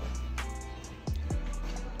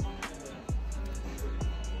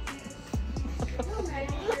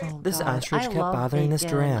 This God, ostrich I kept love bothering this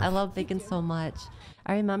bacon. giraffe. I love bacon so much.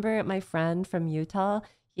 I remember my friend from Utah,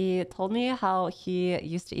 he told me how he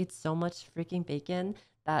used to eat so much freaking bacon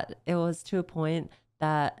that it was to a point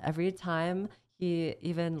that every time he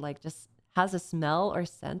even like just has a smell or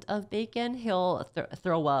scent of bacon, he'll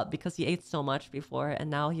throw up because he ate so much before, and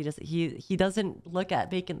now he doesn't look at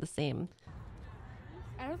bacon the same.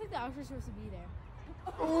 I don't think the ostrich was supposed to be there.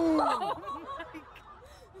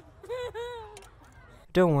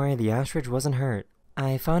 Don't worry, the ostrich wasn't hurt.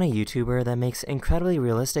 I found a YouTuber that makes incredibly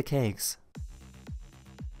realistic cakes.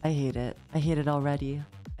 I hate it. I hate it already.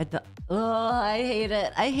 I hate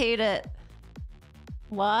it. I hate it.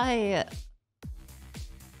 Why?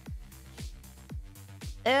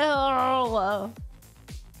 Ew.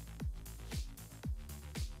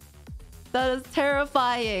 That is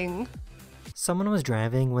terrifying. Someone was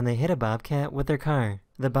driving when they hit a bobcat with their car.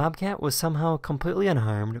 The bobcat was somehow completely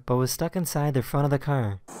unharmed, but was stuck inside the front of the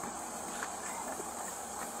car.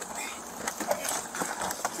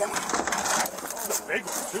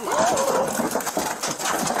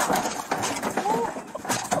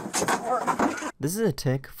 This is a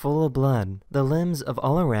tick full of blood. The limbs of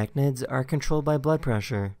all arachnids are controlled by blood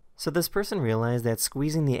pressure. So this person realized that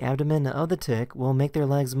squeezing the abdomen of the tick will make their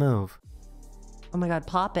legs move. Oh my god,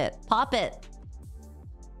 pop it. Pop it.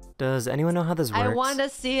 Does anyone know how this works? I want to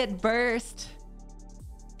see it burst.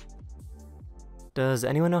 Does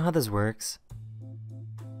anyone know how this works?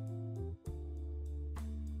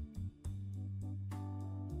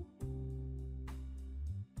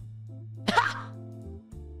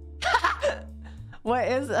 What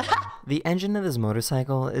is it? The engine of this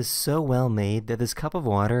motorcycle is so well made that this cup of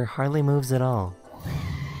water hardly moves at all.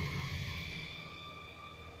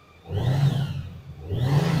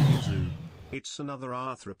 Yuzu. It's another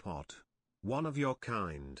arthropod. One of your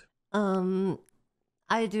kind.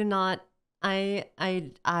 I do not.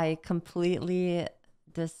 I completely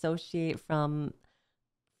dissociate from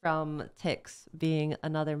ticks being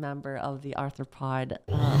another member of the arthropod.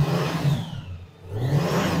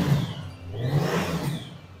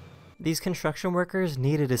 These construction workers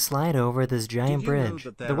needed to slide over this giant bridge.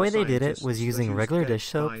 The way they did it was using regular dish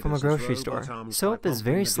soap from a grocery store. Soap is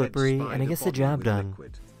very slippery and it gets the job done.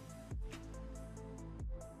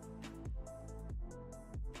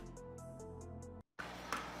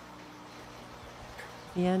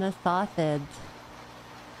 Yanathothid.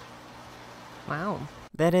 Wow.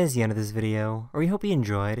 That is the end of this video, or we hope you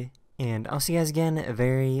enjoyed, and I'll see you guys again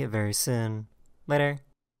very, very soon. Later.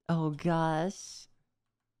 Oh gosh.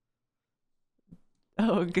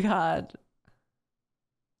 Oh god.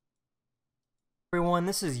 Everyone,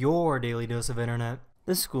 this is your daily dose of internet.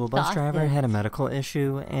 This school bus driver had a medical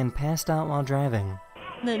issue and passed out while driving.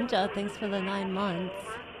 Ninja, thanks for the 9 months.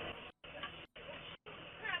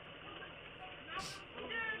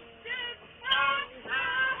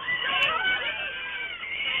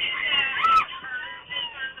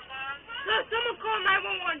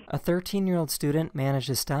 A 13-year-old student managed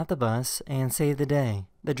to stop the bus and save the day.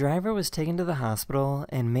 The driver was taken to the hospital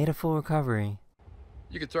and made a full recovery.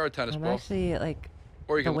 You could throw a tennis I'm ball. actually like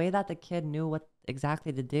Or you the can way that the kid knew what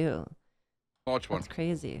exactly to do. launch one. That's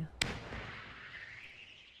crazy.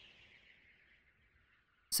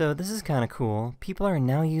 So this is kind of cool. People are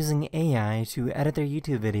now using AI to edit their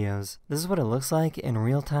YouTube videos. This is what it looks like in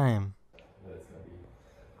real time.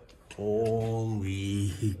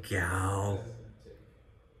 Holy cow.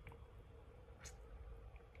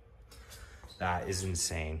 That is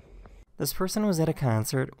insane. This person was at a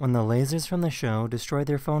concert when the lasers from the show destroyed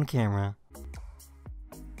their phone camera.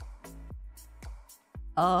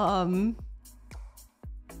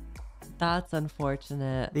 That's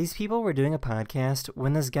unfortunate. These people were doing a podcast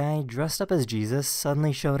when this guy dressed up as Jesus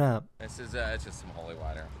suddenly showed up. This is it's just some holy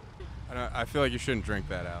water. I feel like you shouldn't drink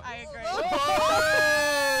that out. I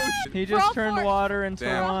agree. He just turned water into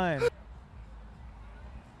Damn. wine.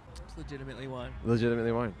 It's legitimately wine.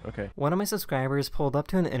 Legitimately wine. Okay. One of my subscribers pulled up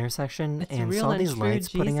to an intersection It's and real saw and these true lights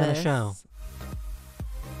putting on a Jesus. show.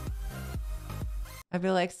 I'd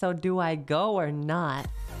be like, so do I go or not?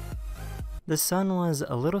 The son was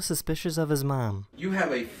a little suspicious of his mom. You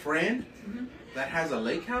have a friend that has a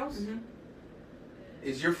lake house?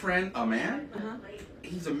 Is your friend a man?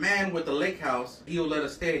 He's a man with a lake house. He'll let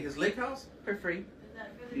us stay at his lake house? For free.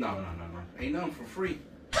 No. Ain't nothing for free.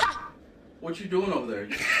 What you doing over there?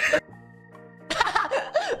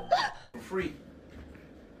 For free.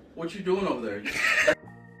 What you doing over there?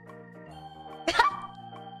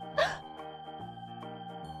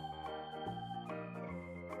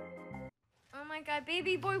 Oh my god,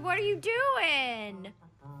 baby boy, what are you doing?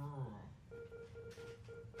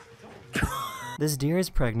 This deer is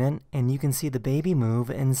pregnant and you can see the baby move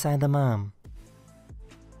inside the mom.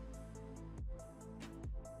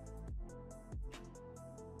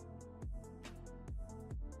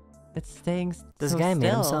 It's staying This so guy made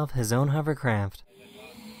still. himself his own hovercraft.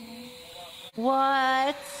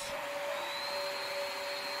 What?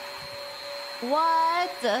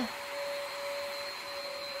 What?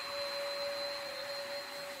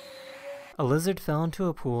 A lizard fell into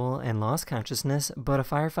a pool and lost consciousness, but a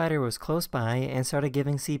firefighter was close by and started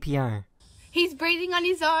giving CPR. He's breathing on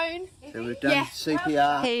his own. So we've done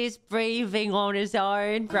CPR. He's breathing on his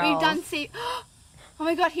own, bro. We've done Oh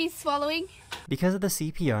my god, he's swallowing. Because of the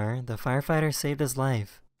CPR, the firefighter saved his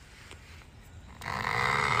life.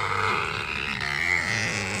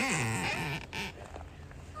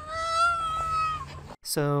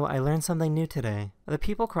 So I learned something new today. The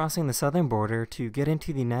people crossing the southern border to get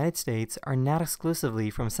into the United States are not exclusively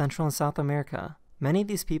from Central and South America. Many of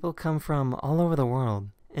these people come from all over the world.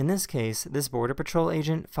 In this case, this Border Patrol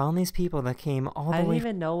agent found these people that came all the way. I don't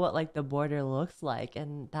even know what like the border looks like,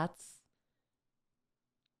 and that's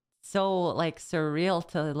so like surreal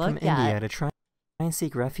to look from at. India to try and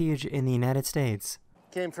seek refuge in the United States.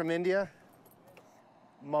 Came from India,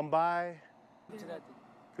 Mumbai,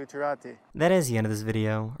 Gujarati. That is the end of this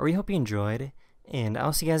video. We hope you enjoyed, and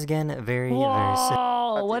I'll see you guys again very soon.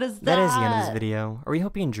 What is that? That is the end of this video. We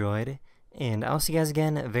hope you enjoyed, and I'll see you guys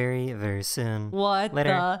again very soon. What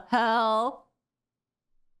Later. the hell?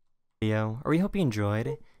 We hope you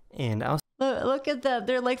enjoyed, and I'll Look at them.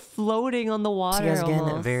 They're like floating on the water. see you guys again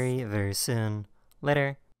almost. very soon.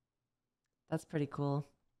 Later. That's pretty cool.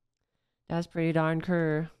 That's pretty darn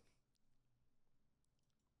cool.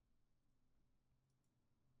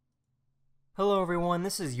 Hello everyone,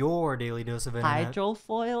 this is your daily dose of internet.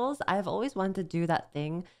 Hydrofoils. I've always wanted to do that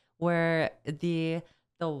thing where you're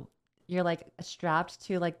like strapped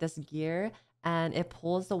to like this gear and it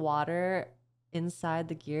pulls the water inside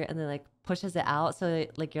the gear and then like pushes it out, so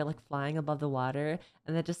like you're like flying above the water,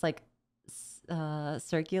 and it just like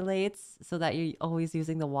circulates so that you're always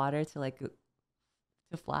using the water to like to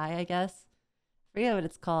fly, I guess. Forget what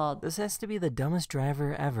it's called. This has to be the dumbest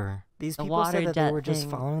driver ever. These The people water said that they jet were just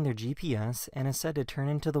thing. following their GPS and it said to turn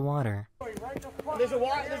into the water. There's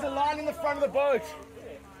a line in the front of the boat.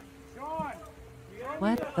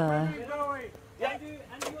 What the?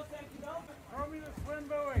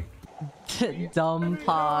 Dumb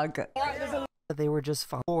pog. They were just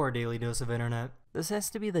following your daily dose of internet. This has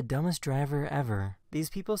to be the dumbest driver ever. These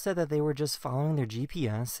people said that they were just following their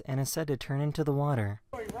GPS and it said to turn into the water.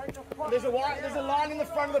 There's a line in the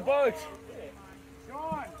front of the boat.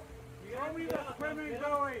 Sean, throw me the swimming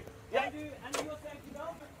buoy. Throw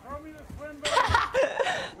me the swim buoy.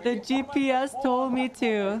 The GPS told me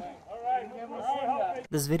to.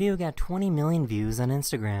 This video got 20 million views on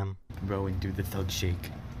Instagram. Rowan, do the thug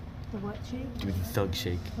shake. The what shake? Do the thug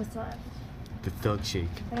shake. What's that? The thug shake.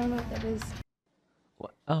 I don't know what that is.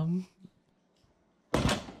 What?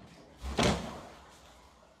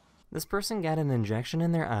 This person got an injection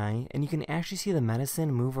in their eye and you can actually see the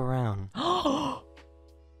medicine move around.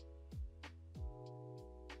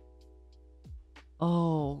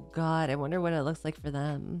 Oh god, I wonder what it looks like for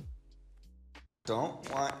them. Don't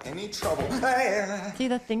want any trouble. See,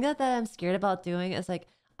 the thing that I'm scared about doing is like,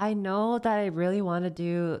 I know that I really want to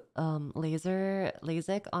do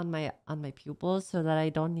LASIK on my pupils so that I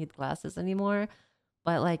don't need glasses anymore.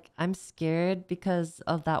 But like, I'm scared because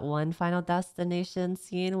of that one Final Destination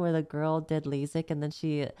scene where the girl did LASIK and then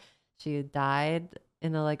she died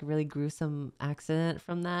in a like really gruesome accident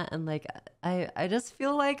from that. And like, I just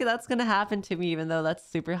feel like that's gonna happen to me, even though that's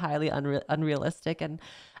super highly unrealistic, and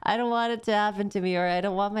I don't want it to happen to me, or I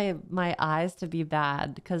don't want my eyes to be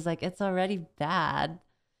bad, because like it's already bad.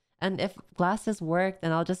 And if glasses work,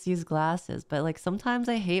 then I'll just use glasses. But like sometimes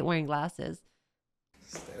I hate wearing glasses.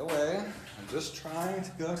 Stay away. I'm just trying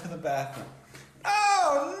to go to the bathroom.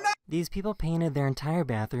 Oh, no! These people painted their entire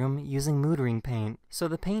bathroom using mood ring paint, so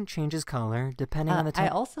the paint changes color depending on the I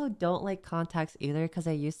type. also don't like contacts either, because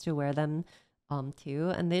I used to wear them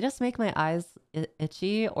too, and they just make my eyes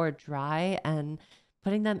itchy or dry, and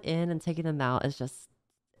putting them in and taking them out is just,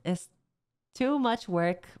 it's too much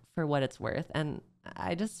work for what it's worth. And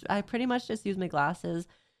I pretty much just use my glasses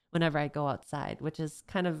whenever I go outside, which is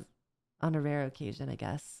kind of on a rare occasion, I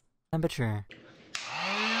guess. Temperature.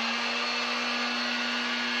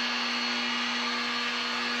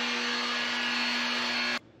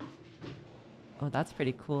 Oh, that's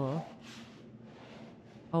pretty cool.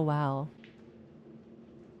 Oh, wow.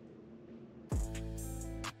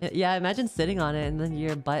 Yeah, imagine sitting on it and then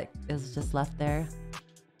your butt is just left there.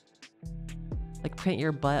 Like print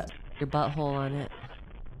your butthole on it.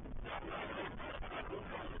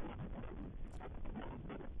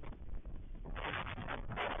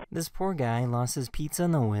 This poor guy lost his pizza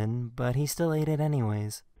in the wind, but he still ate it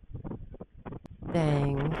anyways.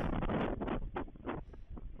 Dang.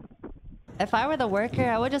 If I were the worker,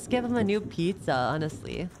 I would just give him a new pizza,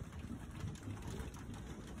 honestly.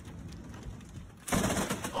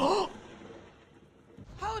 Hold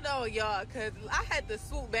on, y'all, because I had to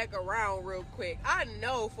swoop back around real quick. I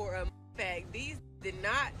know for a fact these did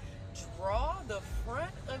not draw the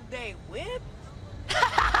front of their whip.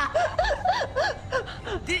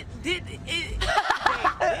 did it?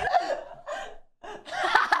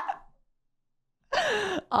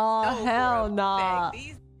 Oh, hell nah.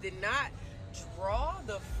 These did not draw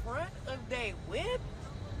the front of their whip.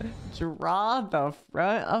 Draw the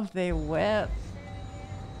front of the whip.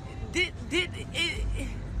 If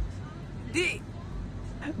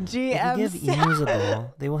you give GMC. emus a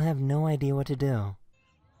ball, they will have no idea what to do.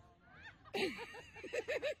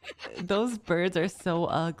 Those birds are so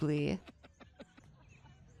ugly.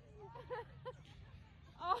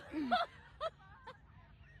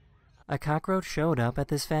 A cockroach showed up at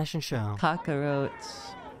this fashion show. Cockroach.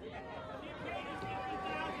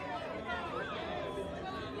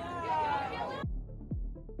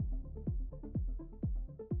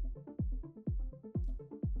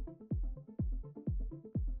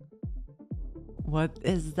 What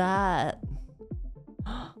is that?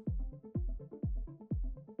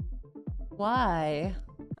 Why?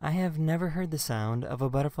 I have never heard the sound of a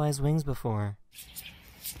butterfly's wings before.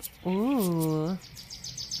 Ooh.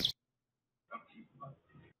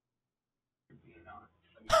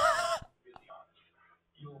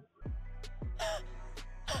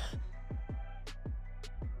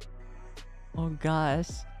 Oh gosh.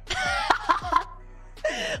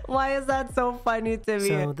 Why is that so funny to me?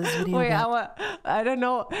 So this video Wait, got- I don't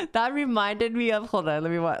know. That reminded me of. Hold on.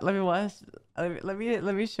 Let me watch. Let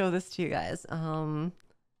me show this to you guys.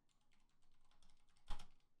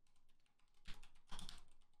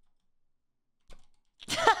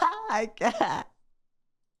 I can't.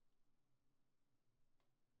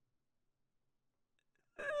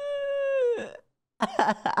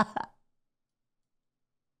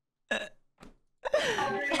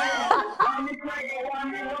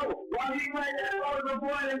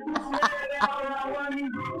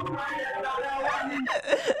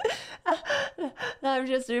 That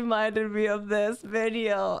just reminded me of this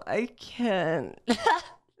video. I can't.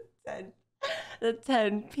 The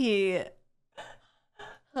 10p.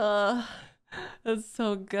 That's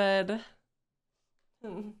so good.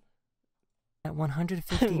 At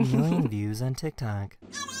 150 million views on TikTok.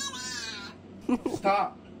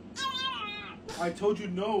 Stop. I told you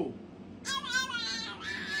no.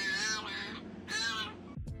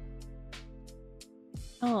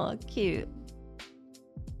 Oh, cute.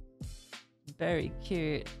 Very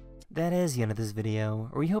cute. That is the end of this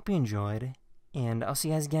video. We hope you enjoyed, and I'll see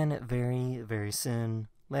you guys again very, very soon.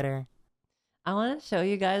 Later. I want to show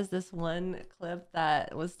you guys this one clip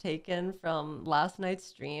that was taken from last night's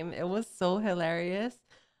stream. It was so hilarious.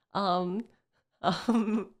 Hold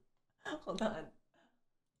on.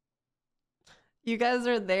 You guys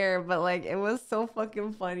are there, but like it was so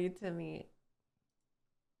fucking funny to me.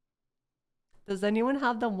 Does anyone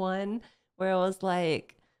have the one where it was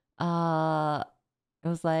like when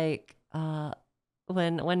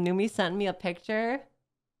Numi sent me a picture?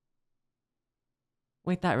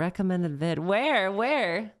 Wait, that recommended vid.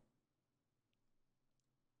 Where?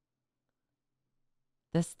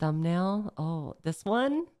 This thumbnail? Oh, this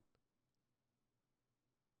one?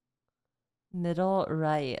 Middle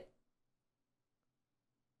right.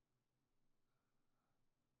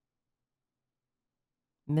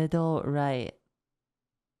 Middle right.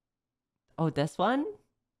 Oh, this one?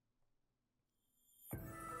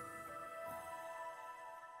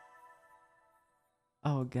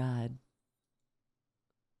 Oh, God.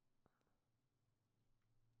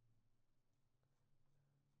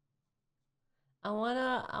 I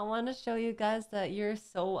wanna show you guys that you're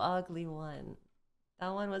so ugly one. That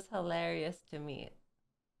one was hilarious to me.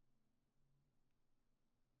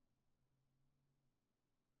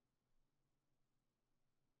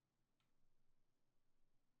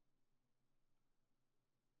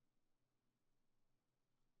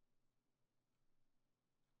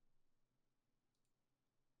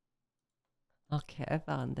 Okay, I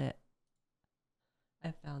found it.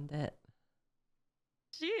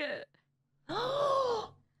 Shit.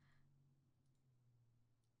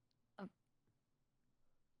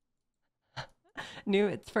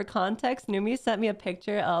 It's for context. Numi sent me a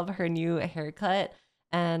picture of her new haircut,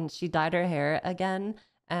 and she dyed her hair again.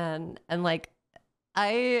 And like,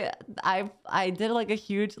 I did like a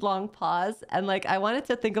huge long pause, and like I wanted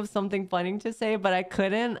to think of something funny to say, but I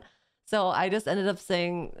couldn't. So I just ended up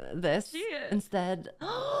saying this instead.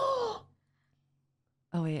 Oh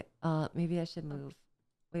wait, maybe I should move.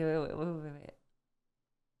 Wait.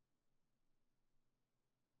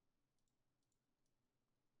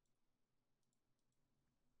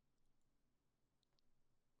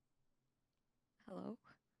 Hello?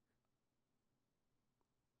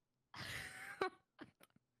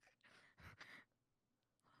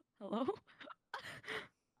 Hello?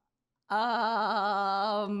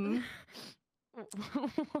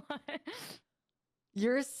 What?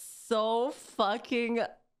 You're so fucking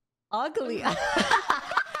ugly. I'm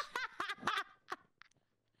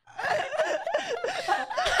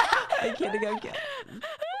kidding. I'm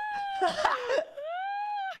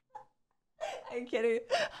kidding.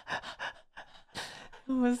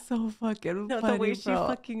 It was so fucking funny, the way she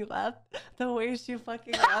fucking laughed. The way she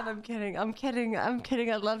fucking laughed. I'm kidding. I'm kidding. I'm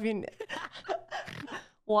kidding. I love you.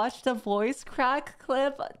 Watch the voice crack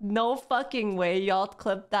clip. No fucking way y'all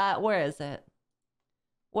clipped that. Where is it?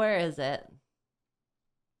 Where is it?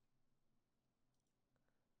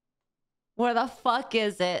 Where the fuck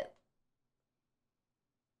is it?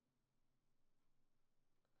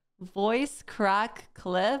 Voice crack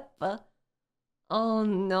clip? Oh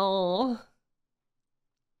no.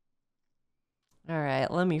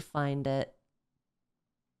 Alright, let me find it.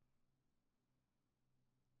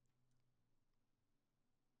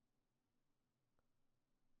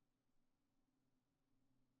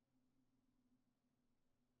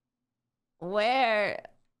 Where?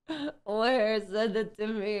 Where? Send it to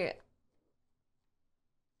me.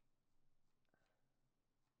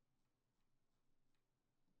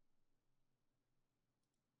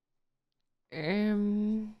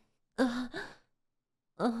 Um.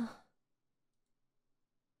 uh,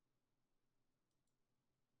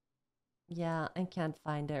 Yeah, I can't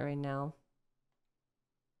find it right now.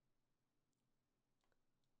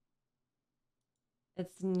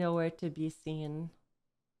 It's nowhere to be seen.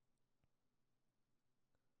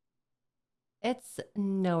 It's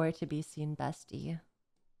nowhere to be seen, bestie.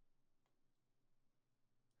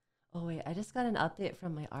 Oh wait, I just got an update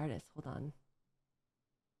from my artist. Hold on.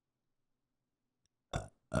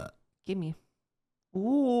 Give me.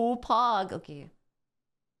 Ooh, Pog. Okay.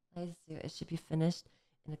 I see. It should be finished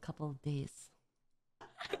in a couple of days.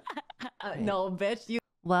 No, bitch. You.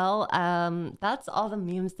 Well, that's all the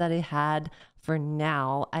memes that I had for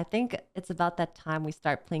now. I think it's about that time we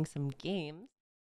start playing some games.